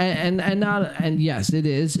 but and yes, it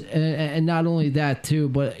is, and not only that too,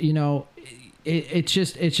 but it's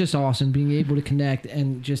just awesome being able to connect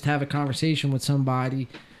and just have a conversation with somebody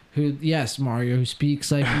who, yes, Mario, who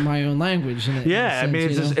speaks like my own language. In a I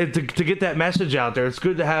mean, sense, to get that message out there. It's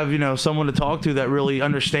good to have someone to talk to that really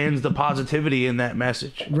understands the positivity in that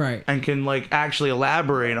message, right, and can like actually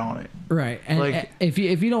elaborate on it, right. And like, if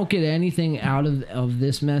you don't get anything out of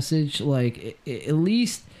this message, like at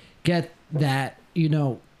least get that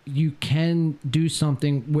you can do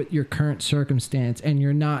something with your current circumstance, and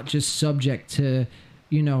you're not just subject to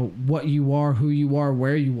what you are, who you are,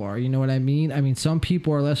 where you are. You know what I mean? I mean, some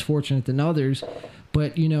people are less fortunate than others,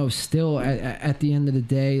 but still at the end of the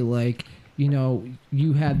day, like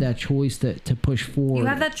you have that choice to push forward. You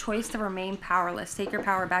have that choice to remain powerless. Take your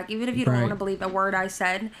power back, even if you don't Right. want to believe a word I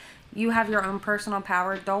said. You have your own personal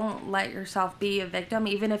power. Don't let yourself be a victim,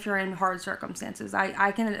 even if you're in hard circumstances.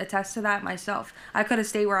 I can attest to that myself. I could have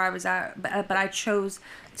stayed where I was at, but I chose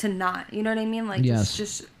to not. You know what I mean? Like, Yes.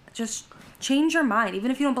 just change your mind, even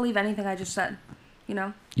if you don't believe anything I just said.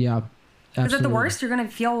 Yeah, Because at the absolutely. worst, you're gonna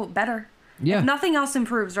feel better. Yeah. If nothing else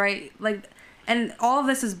improves, right? Like, and all of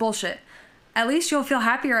this is bullshit. At least you'll feel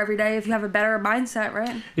happier every day if you have a better mindset,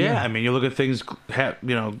 right? I mean, you look at things,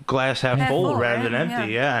 glass half full rather than right?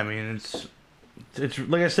 empty. Yeah, I mean, it's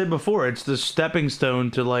like I said before, it's the stepping stone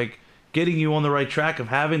to like getting you on the right track of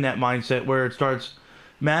having that mindset where it starts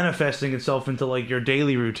manifesting itself into like your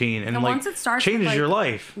daily routine and like once it starts changes with, like, your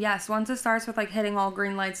life. Yes, once it starts with like hitting all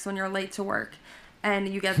green lights when you're late to work and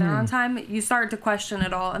you get there on time, you start to question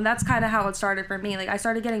it all. And that's kind of how it started for me. Like I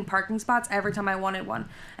started getting parking spots every time I wanted one.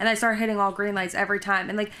 And I started hitting all green lights every time.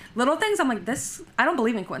 And like little things, I'm like, I don't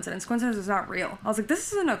believe in coincidence. Coincidence is not real. I was like,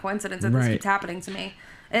 this isn't a coincidence that this Right. keeps happening to me.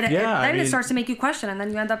 I Then mean, it starts to make you question, and then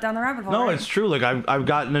you end up down the rabbit hole. No, right? it's true. Like I've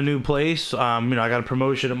gotten a new place. I got a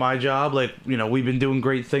promotion at my job. Like we've been doing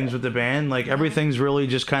great things with the band. Like everything's really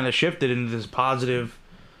just kind of shifted into this positive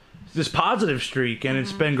streak, and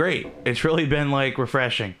it's been great. It's really been like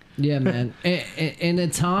refreshing. Yeah, man. In a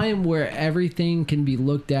time where everything can be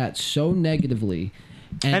looked at so negatively,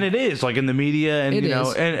 And it is like in the media, and It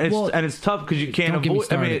is. and it's tough because you can't Don't get me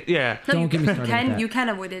avoid. I mean, started. yeah. No, Don't you get me started with that. You can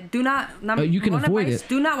avoid it. Do not. You can one avoid advice, it.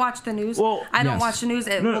 Do not watch the news. Well, I don't yes. watch the news.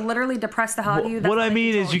 It No, will literally depress the hell out of you. That's What I they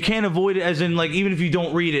mean control is you can't avoid it, as in like even if you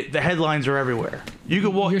don't read it, the headlines are everywhere. You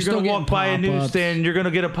can walk. You're You're gonna still walk by a getting newsstand. You're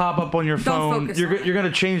gonna get a pop up on your phone. focus on it. You're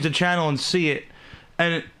gonna change the channel and see it,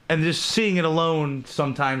 and and just seeing it alone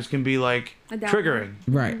sometimes can be like triggering.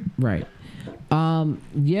 Right.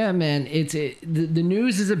 Yeah, man. The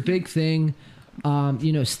news is a big thing.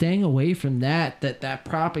 Staying away from that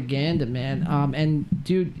propaganda, man. And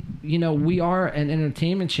dude, we are an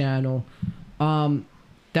entertainment channel.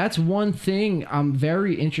 That's one thing I'm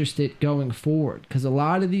very interested going forward, because a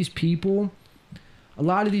lot of these people, a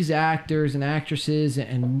lot of these actors and actresses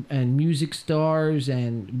and music stars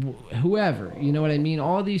and whoever, you know what I mean?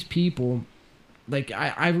 All these people, like,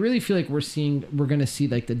 I really feel like we're going to see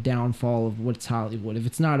like the downfall of what's Hollywood, if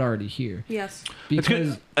it's not already here. Yes.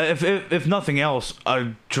 Because if nothing else,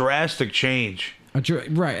 a drastic change.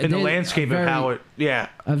 Right. In the landscape of how it,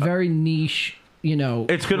 a very niche,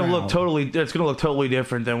 it's going to look totally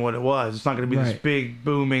different than what it was. It's not going to be this big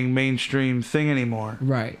booming mainstream thing anymore.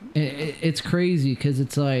 Right. It's crazy because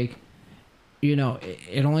it's like,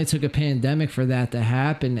 it only took a pandemic for that to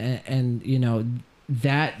happen, and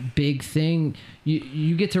that big thing,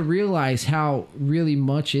 you get to realize how really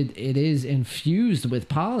much it is infused with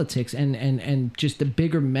politics, and just the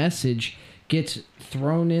bigger message gets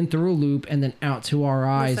thrown in through a loop and then out to our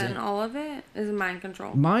eyes. Listen, all of it is mind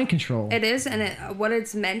control. Mind control. It is, and what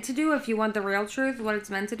it's meant to do, if you want the real truth, what it's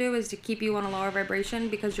meant to do is to keep you on a lower vibration,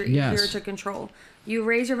 because you're easier to control. You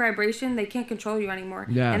raise your vibration, they can't control you anymore.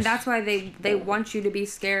 Yes. And that's why they want you to be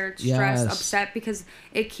scared, stressed, upset, because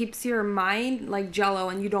it keeps your mind like jello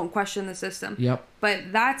and you don't question the system. Yep.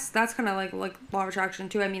 But that's kind of like law of attraction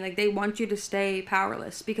too. I mean, like, they want you to stay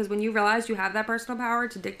powerless, because when you realize you have that personal power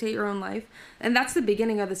to dictate your own life, and that's the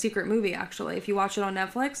beginning of The Secret movie, actually. If you watch it on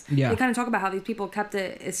Netflix, they kind of talk about how these people kept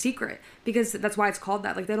it a secret, because that's why it's called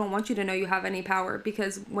that. Like, they don't want you to know you have any power,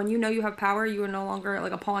 because when you know you have power, you are no longer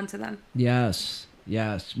like a pawn to them. Yes.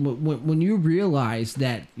 When you realize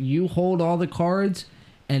that you hold all the cards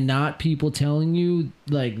and not people telling you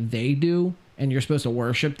like they do, and you're supposed to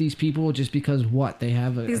worship these people just because they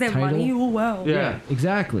have a title. They have money. Oh, wow. Yeah,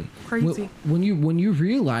 exactly. Crazy. When you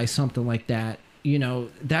realize something like that,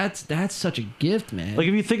 that's such a gift, man. Like,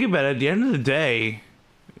 if you think about it, at the end of the day,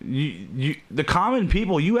 you the common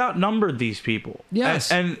people, you outnumbered these people.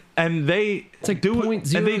 Yes. And they do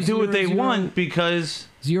what they want because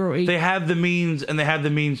 0.08. they have the means, and they have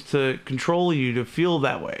the means to control you to feel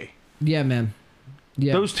that way. Yeah, man.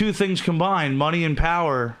 Yeah. Those two things combined, money and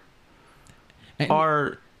power,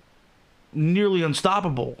 are nearly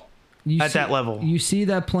unstoppable that level. You see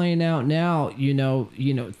that playing out now,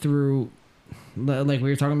 through, like we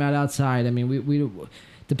were talking about outside. I mean, we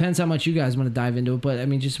depends how much you guys want to dive into it, but I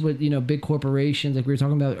mean, just with, big corporations, like we were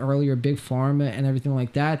talking about earlier, big pharma and everything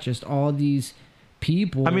like that, just all these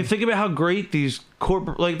people. I mean, think about how great these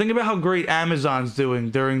think about how great Amazon's doing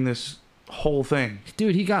during this whole thing.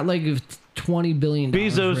 Dude, he got like $20 billion.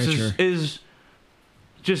 Bezos is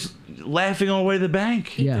just laughing all the way to the bank.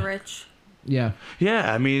 Keep the rich. Yeah.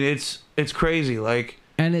 Yeah, I mean, it's crazy. Like,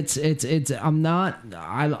 and I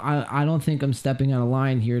don't think I'm stepping out of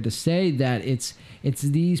line here to say that it's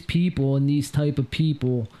these people and these type of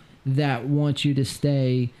people that want you to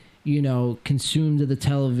stay, consumed to the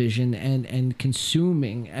television and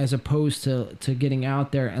consuming, as opposed to getting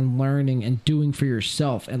out there and learning and doing for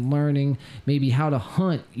yourself, and learning maybe how to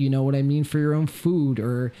hunt, for your own food,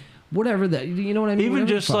 or whatever that, what I mean? Even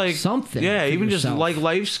just like something. Yeah, even just like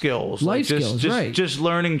life skills. Right. Just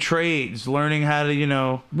learning trades, learning how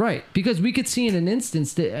to, Right. Because we could see in an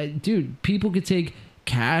instance that, dude, people could take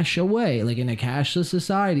cash away, like in a cashless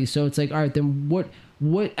society. So it's like, all right, then what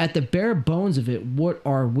at the bare bones of it, what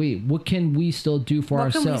are we? What can we still do for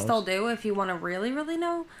ourselves? What can we still do if you want to really, really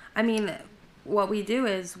know? I mean, what we do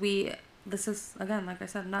is this is, again, like I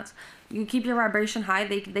said, nuts. You keep your vibration high.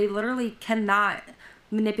 They literally cannot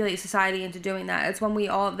manipulate society into doing that. It's when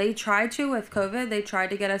they tried to with COVID, they tried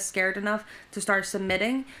to get us scared enough to start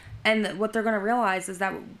submitting. And what they're going to realize is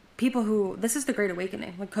that people this is the Great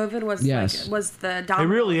Awakening. Like, COVID was was the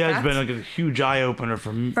dominant. It really has effect. been like a huge eye opener for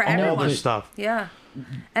all everyone. this stuff. Yeah.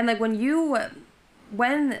 And like when you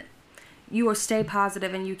stay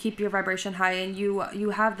positive and you keep your vibration high, and you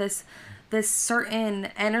have this certain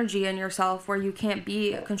energy in yourself where you can't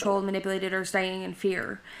be controlled, manipulated, or staying in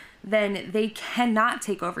fear, then they cannot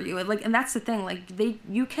take over you. And that's the thing. Like,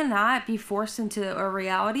 you cannot be forced into a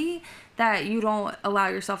reality that you don't allow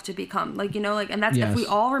yourself to become. Like, and that's if we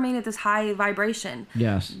all remain at this high vibration.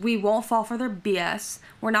 Yes. We won't fall for their BS.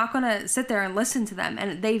 We're not going to sit there and listen to them,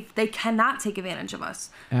 and they cannot take advantage of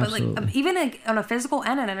us. Absolutely. But like, even on a physical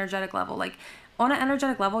and an energetic level, like on an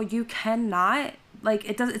energetic level, you cannot like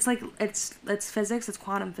it does. It's like it's physics. It's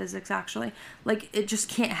quantum physics actually. Like it just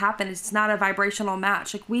can't happen. It's not a vibrational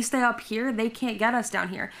match. Like we stay up here, they can't get us down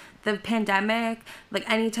here. The pandemic, like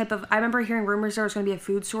any type of, I remember hearing rumors there was going to be a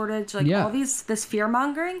food shortage. Like all this fear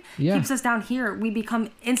mongering keeps us down here. We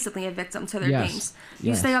become instantly a victim to their games.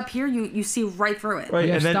 You stay up here, you see right through it. Right,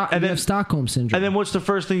 You have Stockholm syndrome. And then what's the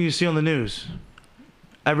first thing you see on the news?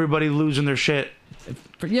 Everybody losing their shit.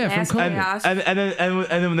 From COVID. And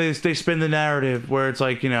then they spin the narrative where it's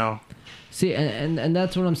like, you know. See, and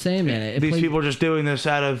that's what I'm saying, man. These people are just doing this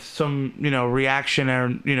out of some, you know,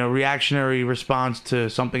 reactionary response to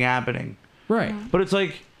something happening. Right. But it's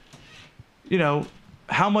like, you know,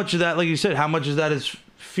 how much of that, like you said, how much of that is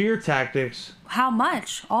fear tactics? How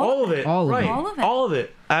much? All of it. Right. All of it. All of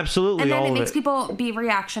it. Absolutely. And then all it of makes people be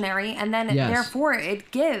reactionary, and then therefore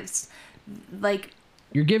it gives, like.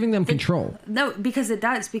 You're giving them control. No, because it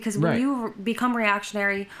does. Because when you become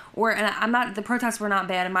reactionary, and I'm not, the protests were not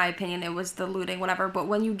bad in my opinion. It was the looting, whatever. But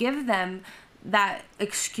when you give them that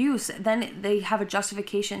excuse, then they have a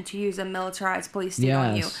justification to use a militarized police state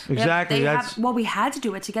on you. Exactly. We had to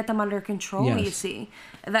do it to get them under control. You see,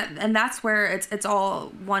 and that's where it's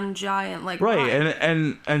all one giant like right.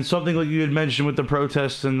 lie. And something like you had mentioned with the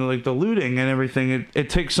protests and like the looting and everything. It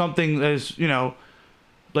takes something as, you know,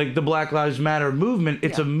 like the Black Lives Matter movement.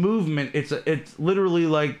 It's a movement. It's literally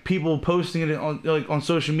like people posting it on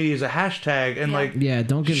social media as a hashtag and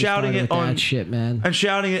don't get shouting it on that shit, man, and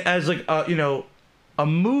shouting it as like you know, a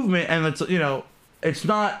movement. And it's, you know, it's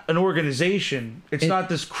not an organization. It's not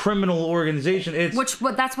this criminal organization. It's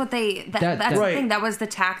that's what they that's the thing. That was the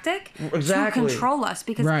tactic to control us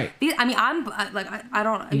because I mean I'm like I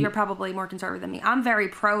don't. You're probably more conservative than me. I'm very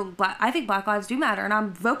pro Black. I think Black lives do matter, and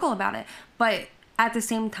I'm vocal about it, but at the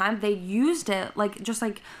same time, they used it like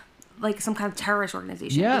some kind of terrorist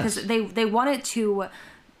organization because they wanted to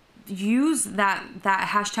use that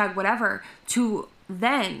hashtag whatever to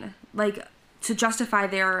then like to justify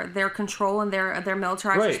their control and their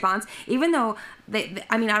militarized response, even though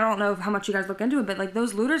I mean I don't know how much you guys look into it, but like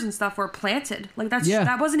those looters and stuff were planted. Like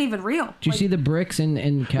that wasn't even real. Do you see the bricks in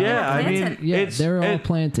California? Yeah, I mean, they're all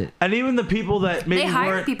planted. And even the people that maybe they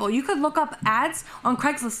hired people. You could look up ads on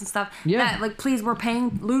Craigslist and stuff. That like, please, we're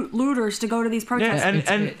paying looters to go to these protests.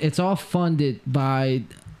 Yeah, and it's all funded by,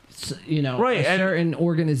 you know, a certain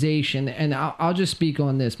organization. And I'll just speak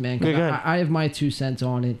on this, man. 'Cause I have my 2 cents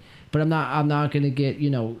on it. But I'm not gonna get, you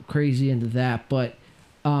know, crazy into that. But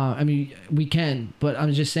I mean, we can. But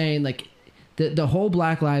I'm just saying, like, the whole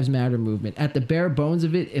Black Lives Matter movement, at the bare bones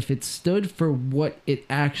of it, if it stood for what it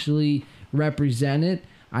actually represented,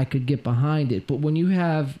 I could get behind it. But when you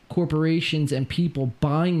have corporations and people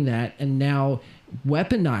buying that and now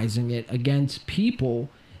weaponizing it against people,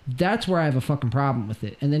 that's where I have a fucking problem with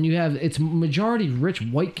it. And then you have, it's majority rich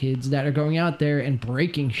white kids that are going out there and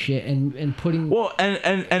breaking shit and putting. Well, and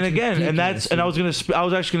again, and that's, and I was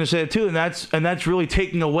actually gonna say it too, and that's really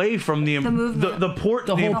taking away from the movement,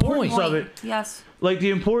 the whole point of it. Yes. Like the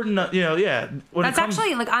important, you know, That's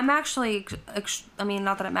actually like I'm actually, I mean,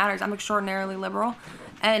 not that it matters. I'm extraordinarily liberal,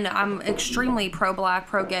 and I'm extremely pro-black,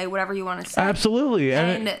 pro-gay, whatever you want to say. Absolutely,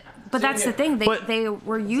 but that's the thing. They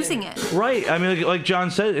were using it. Right. I mean, like John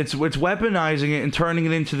said, it's weaponizing it and turning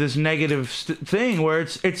it into this negative thing where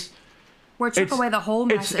it's where it took away the whole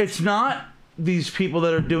message. It's not these people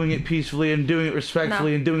that are doing it peacefully and doing it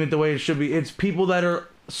respectfully and doing it the way it should be. It's people that are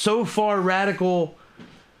so far radical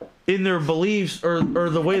in their beliefs or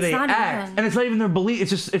the way they act, and it's not even their belief.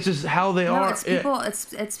 It's just how they are. It's people.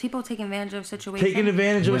 It's people taking advantage of situations. Taking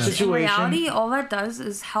advantage of a situation. In reality, all that does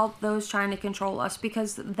is help those trying to control us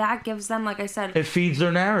because that gives them, like I said, it feeds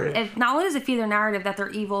their narrative. Not only does it feed their narrative that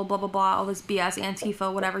they're evil, blah blah blah, all this BS,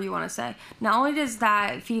 Antifa, whatever you want to say. Not only does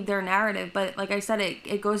that feed their narrative, but like I said,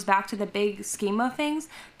 it goes back to the big scheme of things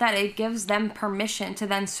that it gives them permission to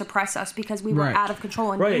then suppress us because we were out of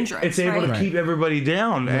control and dangerous. It's able to keep everybody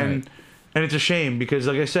down and it's a shame because,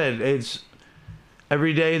 like I said, it's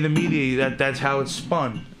every day in the media that's how it's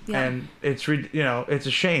spun, and it's it's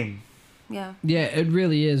a shame. Yeah. Yeah, it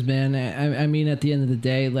really is, man. I mean, at the end of the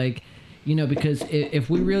day, like, you know, because if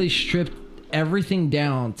we really stripped everything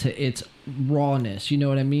down to its rawness, you know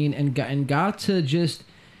what I mean, and got to just,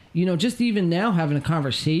 you know, just even now having a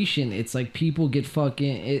conversation, it's like people get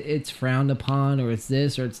fucking, it's frowned upon, or it's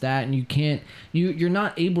this, or it's that, and you're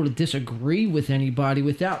not able to disagree with anybody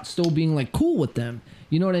without still being like cool with them.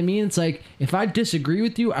 You know what I mean? It's like, if I disagree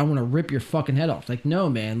with you, I want to rip your fucking head off. Like, no,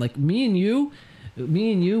 man, like me and you,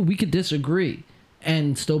 we could disagree.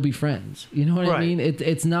 and still be friends. You know what I Right. mean?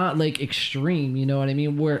 It's not like extreme. You know what I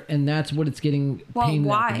mean? And that's what it's getting Well, painted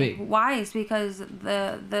out to why? be. Why is because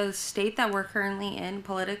the state that we're currently in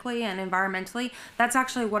politically and environmentally, that's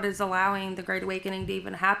actually what is allowing the Great Awakening to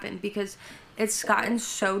even happen, because it's gotten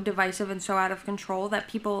so divisive and so out of control that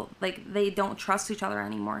people, like, they don't trust each other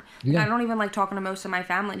anymore. Yeah. I don't even like talking to most of my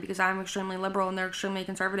family because I'm extremely liberal and they're extremely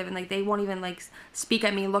conservative, and like they won't even like speak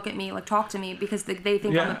at me, look at me, like talk to me because they think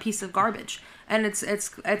I'm Yeah. a piece of garbage. And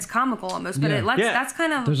it's comical almost, but Yeah. it lets Yeah. that's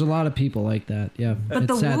kind of. There's a lot of people like that. Yeah, But it's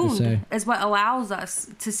the sad to say. wound is what allows us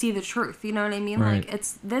to see the truth. You know what I mean? Right. Like,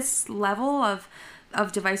 it's this level of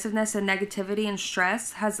divisiveness and negativity and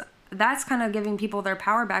stress that's kind of giving people their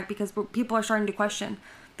power back, because people are starting to question.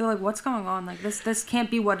 They're like, what's going on? Like, this can't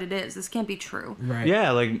be what it is. This can't be true. Right.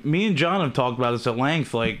 Yeah, like me and John have talked about this at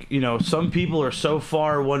length. Like, you know, some people are so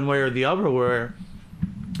far one way or the other where,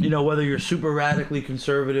 you know, whether you're super radically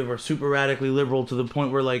conservative or super radically liberal, to the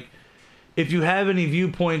point where, like, if you have any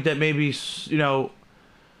viewpoint that maybe, you know,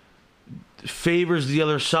 favors the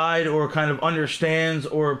other side or kind of understands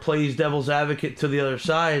or plays devil's advocate to the other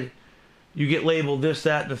side, you get labeled this,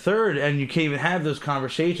 that, and the third, and you can't even have those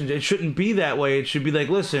conversations. It shouldn't be that way. It should be like,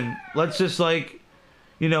 listen, let's just, like,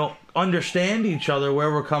 you know, understand each other, where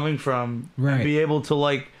we're coming from, Right. and be able to,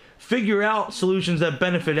 like, figure out solutions that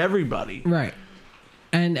benefit everybody. Right.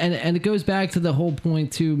 And it goes back to the whole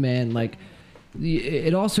point too, man. Like,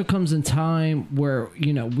 it also comes in time where,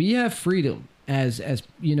 you know, we have freedom as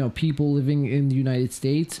you know, people living in the United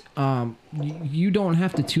States. You don't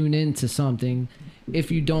have to tune into something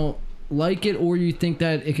if you don't like it, or you think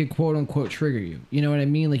that it could quote unquote trigger you. You know what I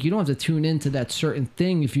mean? Like, you don't have to tune into that certain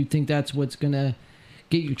thing if you think that's what's gonna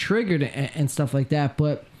get you triggered and stuff like that.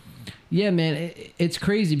 But yeah, man, it's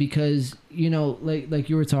crazy because, you know, like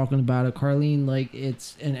you were talking about it, Carlene, like,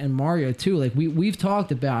 it's and Mario too. Like, we've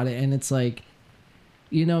talked about it, and it's like,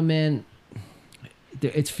 you know, man,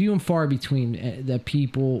 it's few and far between that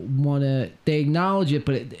people they acknowledge it,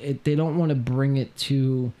 but they don't want to bring it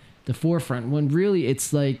to the forefront, when really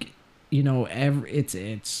it's like, you know,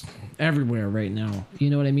 it's everywhere right now. You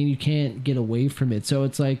know what I mean? You can't get away from it. So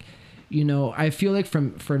it's like, you know, I feel like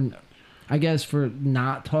I guess for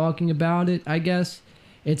not talking about it, I guess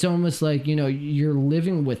it's almost like, you know, you're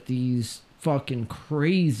living with these fucking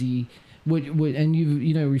crazy, and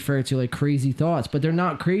you know, refer to like crazy thoughts, but they're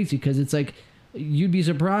not crazy, because it's like, you'd be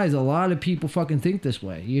surprised, a lot of people fucking think this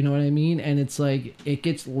way. You know what I mean? And it's like, it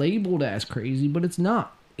gets labeled as crazy, but it's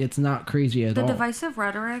not. It's not crazy at all. The divisive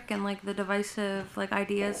rhetoric and like the divisive like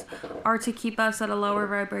ideas are to keep us at a lower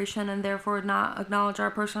vibration and therefore not acknowledge our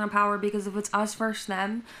personal power, because if it's us versus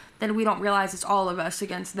them, then we don't realize it's all of us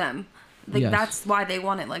against them. Like, Yes. That's why they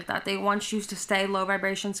want it like that. They want you to stay low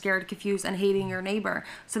vibration, scared, confused, and hating your neighbor,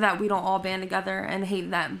 so that we don't all band together and hate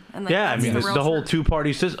them. And like, Yeah, I that's mean, real the whole truth.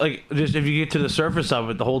 two-party system, like, just if you get to the surface of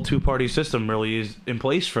it, the whole two-party system really is in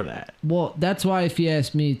place for that. Well, that's why, if you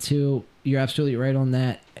ask me too, you're absolutely right on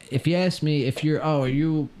that. If you ask me if are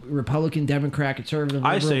you Republican, Democrat, conservative,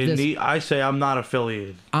 liberal, I say I'm not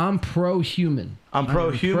affiliated. I'm pro-human. I'm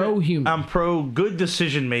pro-human. Pro-human. I'm pro-good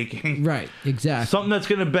decision-making. Right, exactly. Something that's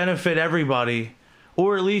going to benefit everybody,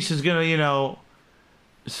 or at least is going to, you know,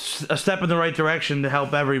 a step in the right direction to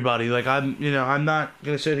help everybody. Like, I'm not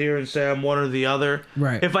going to sit here and say I'm one or the other.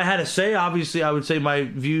 Right. If I had to say, obviously, I would say my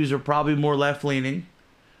views are probably more left-leaning,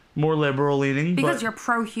 more liberal-leaning. Because you're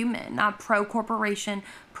pro-human, not pro-corporation,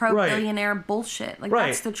 pro-billionaire bullshit. Like, Right.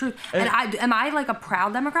 that's the truth. And am I like a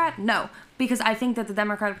proud Democrat? No. Because I think that the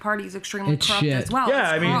Democratic Party is extremely It's corrupt shit. as well. Yeah, It's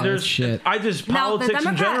I mean, corrupt. there's Shit. Now, the politics in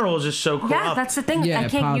Democrat- general is just so corrupt. Yeah, that's the thing. Yeah, You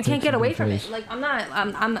can't get politics away is from crazy. it. Like, I'm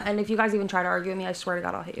not. And if you guys even try to argue with me, I swear to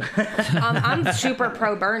God, I'll hit you. I'm super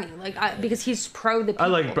pro Bernie, like, because he's pro the people. I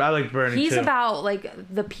like Bernie He's too. about like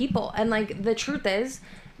the people, and like the truth is,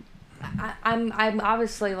 I'm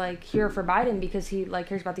obviously like here for Biden because he like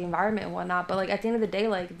cares about the environment and whatnot. But like at the end of the day,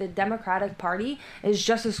 like the Democratic Party is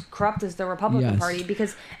just as corrupt as the Republican Yes. Party,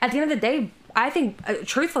 because at the end of the day, I think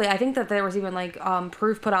truthfully, I think that there was even like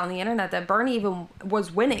proof put out on the internet that Bernie even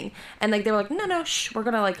was winning, and like they were like, no, we're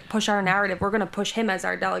gonna like push our narrative, we're gonna push him as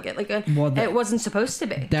our delegate. Like it wasn't supposed to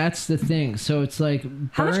be. That's the thing. So it's like,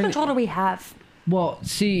 How much control do we have? Well,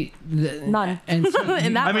 see, None. And so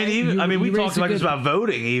In that I mean, way. even we you talked raised a about this good- about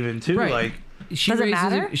voting, even too. Right. Like, she Does it raises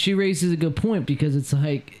matter? she raises a good point, because it's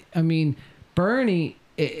like, I mean, Bernie,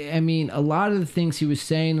 I mean, a lot of the things he was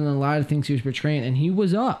saying and a lot of things he was portraying, and he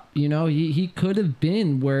was up, he could have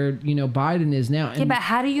been where, Biden is now. And Yeah, but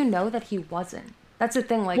how do you know that he wasn't? That's the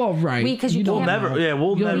thing. Like, Well, right. because you You don't can't, We'll never. Yeah,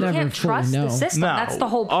 we'll You'll never. you never can't fully trust know. the system. No, That's the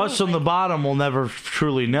whole point. us on the like, bottom will never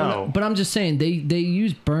truly know. But I'm just saying they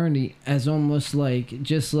use Bernie as almost like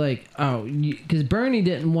just like because Bernie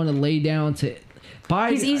didn't want to lay down to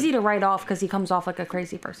Biden. he's easy to write off because he comes off like a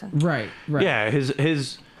crazy person. Right. Yeah,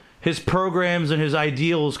 his programs and his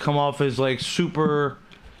ideals come off as like super,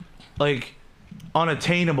 like,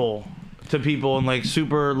 unattainable to people and like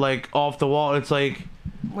super like off the wall. It's like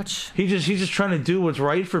Which he's just trying to do what's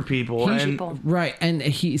right for people. And people. Right, and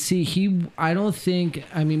I don't think.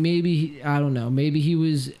 I mean, maybe I don't know. Maybe he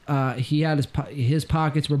was. He had his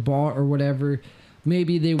pockets were bought or whatever.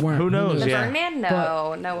 Maybe they weren't. Who knows? The Yeah. Birdman?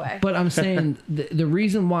 No, no way. But I'm saying the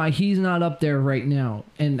reason why he's not up there right now,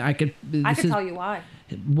 and I could. I can tell you why.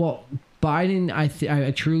 Well, Biden,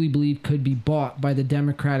 I truly believe could be bought by the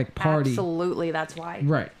Democratic Party. Absolutely, that's why.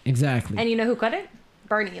 Right. Exactly. And you know who couldn't?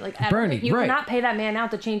 Bernie. Like, I don't Bernie, think you right. cannot pay that man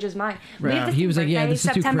out to change his mind. Right. We have the He was like, yeah, birthday, this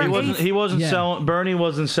is too September crazy. 8th. he wasn't Yeah. selling. Bernie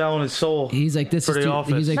wasn't selling his soul. He's like, this for is the too.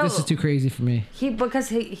 office. He's like, this No. is too crazy for me. Because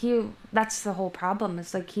he that's the whole problem.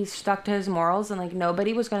 Is like he's stuck to his morals and like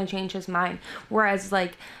nobody was going to change his mind. Whereas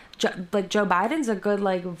like Joe Biden's a good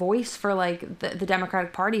like voice for like the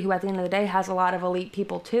Democratic Party, who at the end of the day has a lot of elite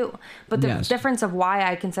people too. But the Yes. difference of why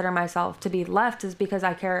I consider myself to be left is because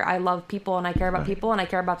I love people and I care about people and I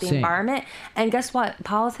care about the Same. environment. And guess what?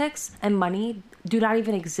 Politics and money do not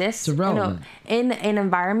even exist It's irrelevant. in an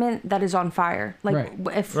environment that is on fire. Like Right.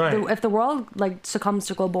 if Right. if the world like succumbs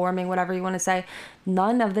to global warming, whatever you want to say,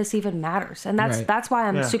 none of this even matters. And Right. that's why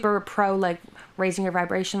I'm Yeah. super pro like raising your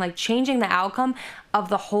vibration, like changing the outcome of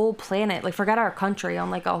the whole planet. Like forget our country on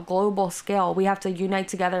like a global scale. We have to unite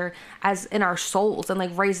together as in our souls and like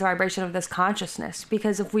raise the vibration of this consciousness.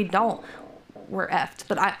 Because if we don't, we're effed.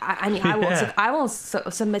 But I mean, I won't. Yeah. I won't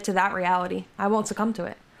submit to that reality. I won't succumb to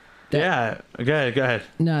it. Yeah. Go ahead.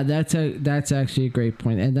 No, that's actually a great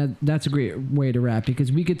point, and that's a great way to wrap,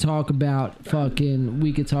 because we could talk about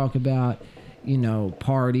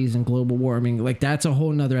parties and global warming, like that's a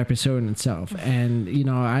whole nother episode in itself. And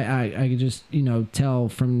I could just tell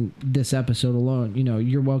from this episode alone,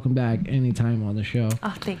 you're welcome back anytime on the show.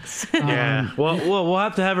 Oh, thanks. Yeah. Well, we'll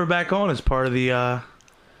have to have her back on as part of the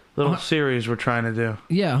little series we're trying to do.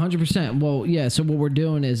 Yeah, 100%. Well, yeah. So what we're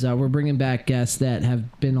doing is we're bringing back guests that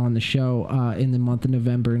have been on the show in the month of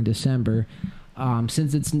November and December.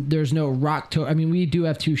 Since there's no Rocktober. I mean, we do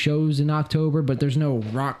have 2 shows in October, but there's no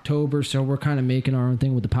Rocktober, so we're kind of making our own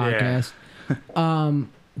thing with the podcast.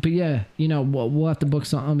 But yeah, we'll have to book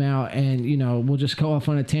something out, and we'll just go off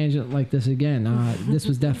on a tangent like this again. This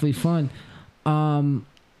was definitely fun.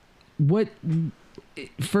 What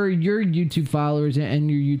for your YouTube followers and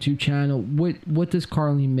your YouTube channel? What does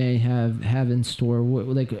Carleen May have in store?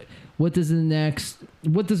 What does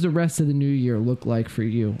the rest of the new year look like for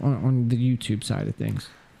you on the YouTube side of things?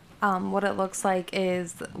 What it looks like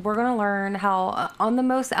is we're going to learn how, on the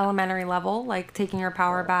most elementary level, like taking your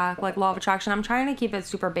power back, like law of attraction. I'm trying to keep it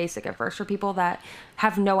super basic at first for people that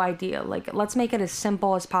have no idea. Like, let's make it as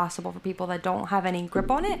simple as possible for people that don't have any grip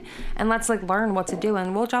on it. And let's like learn what to do.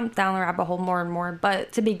 And we'll jump down the rabbit hole more and more.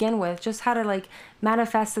 But to begin with, just how to like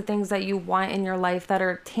manifest the things that you want in your life that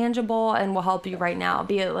are tangible and will help you right now,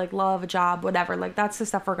 be it like love, a job, whatever. Like that's the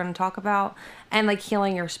stuff we're going to talk about. And like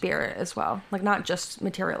healing your spirit as well, like not just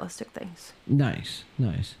materialistic things. Nice.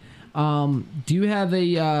 Do you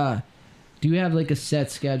have like a set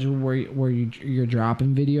schedule where you're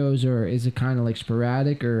dropping videos, or is it kind of like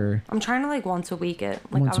sporadic? Or I'm trying to like once a week it.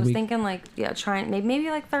 Like Once I a was week. thinking like maybe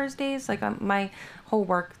like Thursdays. Like my whole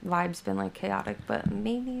work vibe's been like chaotic, but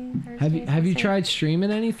maybe Thursdays. have you I'd say. tried streaming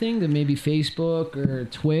anything to maybe Facebook or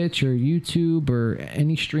Twitch or YouTube or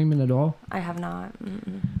any streaming at all? I have not.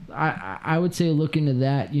 I would say look into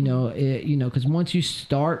that, because once you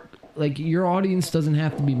start, like your audience doesn't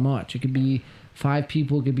have to be much. It could be 5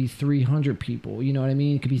 people, it could be 300 people, you know what I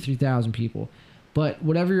mean? It could be 3,000 people. But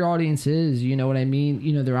whatever your audience is, you know what I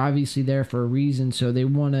mean? They're obviously there for a reason, so they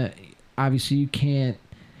want to, obviously you can't,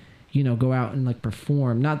 go out and like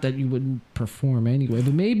perform. Not that you wouldn't perform anyway,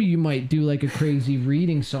 but maybe you might do like a crazy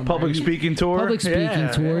reading somewhere. Public speaking tour. Public speaking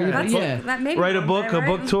tour. Yeah. That maybe Write a one book, day, a right?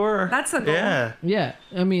 book tour. That's the goal. Yeah. Yeah,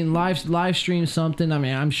 I mean, live stream something. I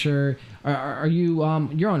mean, I'm sure. Are you?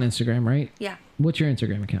 You're on Instagram, right? Yeah. What's your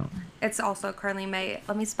Instagram account? It's also Carleen May.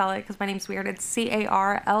 Let me spell it because my name's weird. It's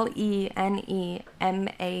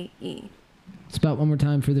CarleneMae. Spell it one more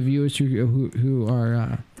time for the viewers who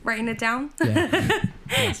are. Writing it down. Yeah.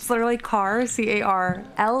 It's literally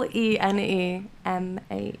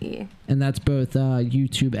CarleneMae. And that's both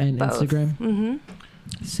YouTube and Both. Instagram. Mm-hmm.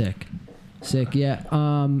 Sick. Yeah.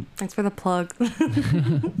 Thanks for the plug.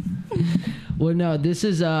 Well, no, this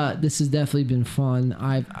has definitely been fun.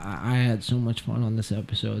 I had so much fun on this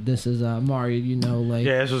episode. This is Mario, like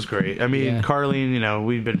Yeah, this was great. I mean, Yeah. Carlene,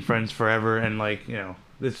 we've been friends forever, and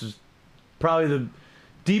this is probably the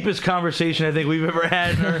deepest conversation I think we've ever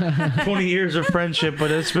had in our 20 years of friendship.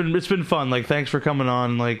 But it's been fun. Like, thanks for coming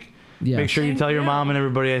on. Like, yes. make sure you Thank tell your you. mom and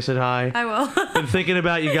everybody I said hi. I will. Been thinking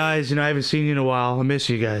about you guys. I haven't seen you in a while. I miss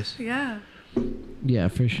you guys. Yeah. Yeah,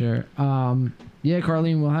 for sure. Yeah,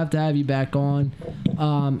 Carlene, we'll have to have you back on.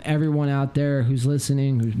 Everyone out there who's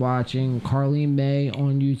listening, who's watching, Carlene May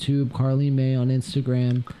on YouTube, Carlene May on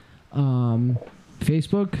Instagram,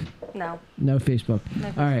 Facebook. No. No Facebook. No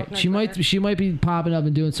All Facebook, right, no she might be popping up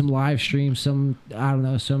and doing some live streams, some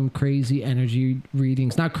crazy energy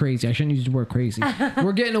readings. Not crazy. I shouldn't use the word crazy.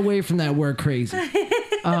 We're getting away from that word crazy.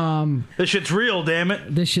 This shit's real, damn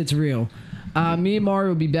it. This shit's real. Me and Mario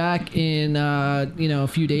will be back in a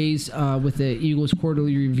few days with the Eagles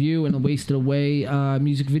quarterly review and a Wasted Away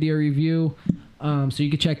music video review. So you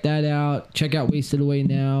can check that out. Check out Wasted Away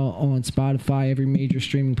now on Spotify, every major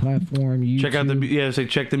streaming platform. YouTube.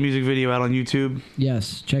 Check the music video out on YouTube.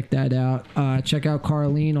 Yes, check that out. Check out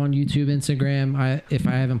Carlene on YouTube, Instagram. If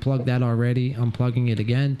I haven't plugged that already, I'm plugging it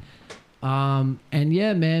again. And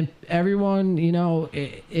yeah, man, everyone,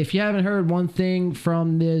 if you haven't heard one thing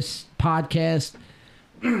from this podcast,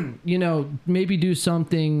 maybe do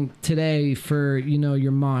something today for,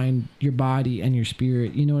 your mind, your body, and your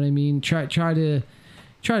spirit. You know what I mean? Try to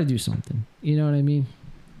do something. You know what I mean?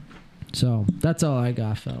 So that's all I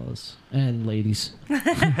got, fellas and ladies.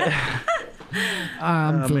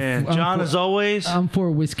 John, as always. I'm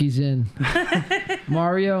 4 whiskeys in.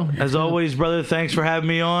 Mario, As always, brother, thanks for having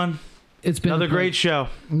me on. it's been Another great show.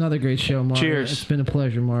 Mario. Cheers. It's been a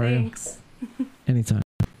pleasure, Mario. Thanks. Anytime.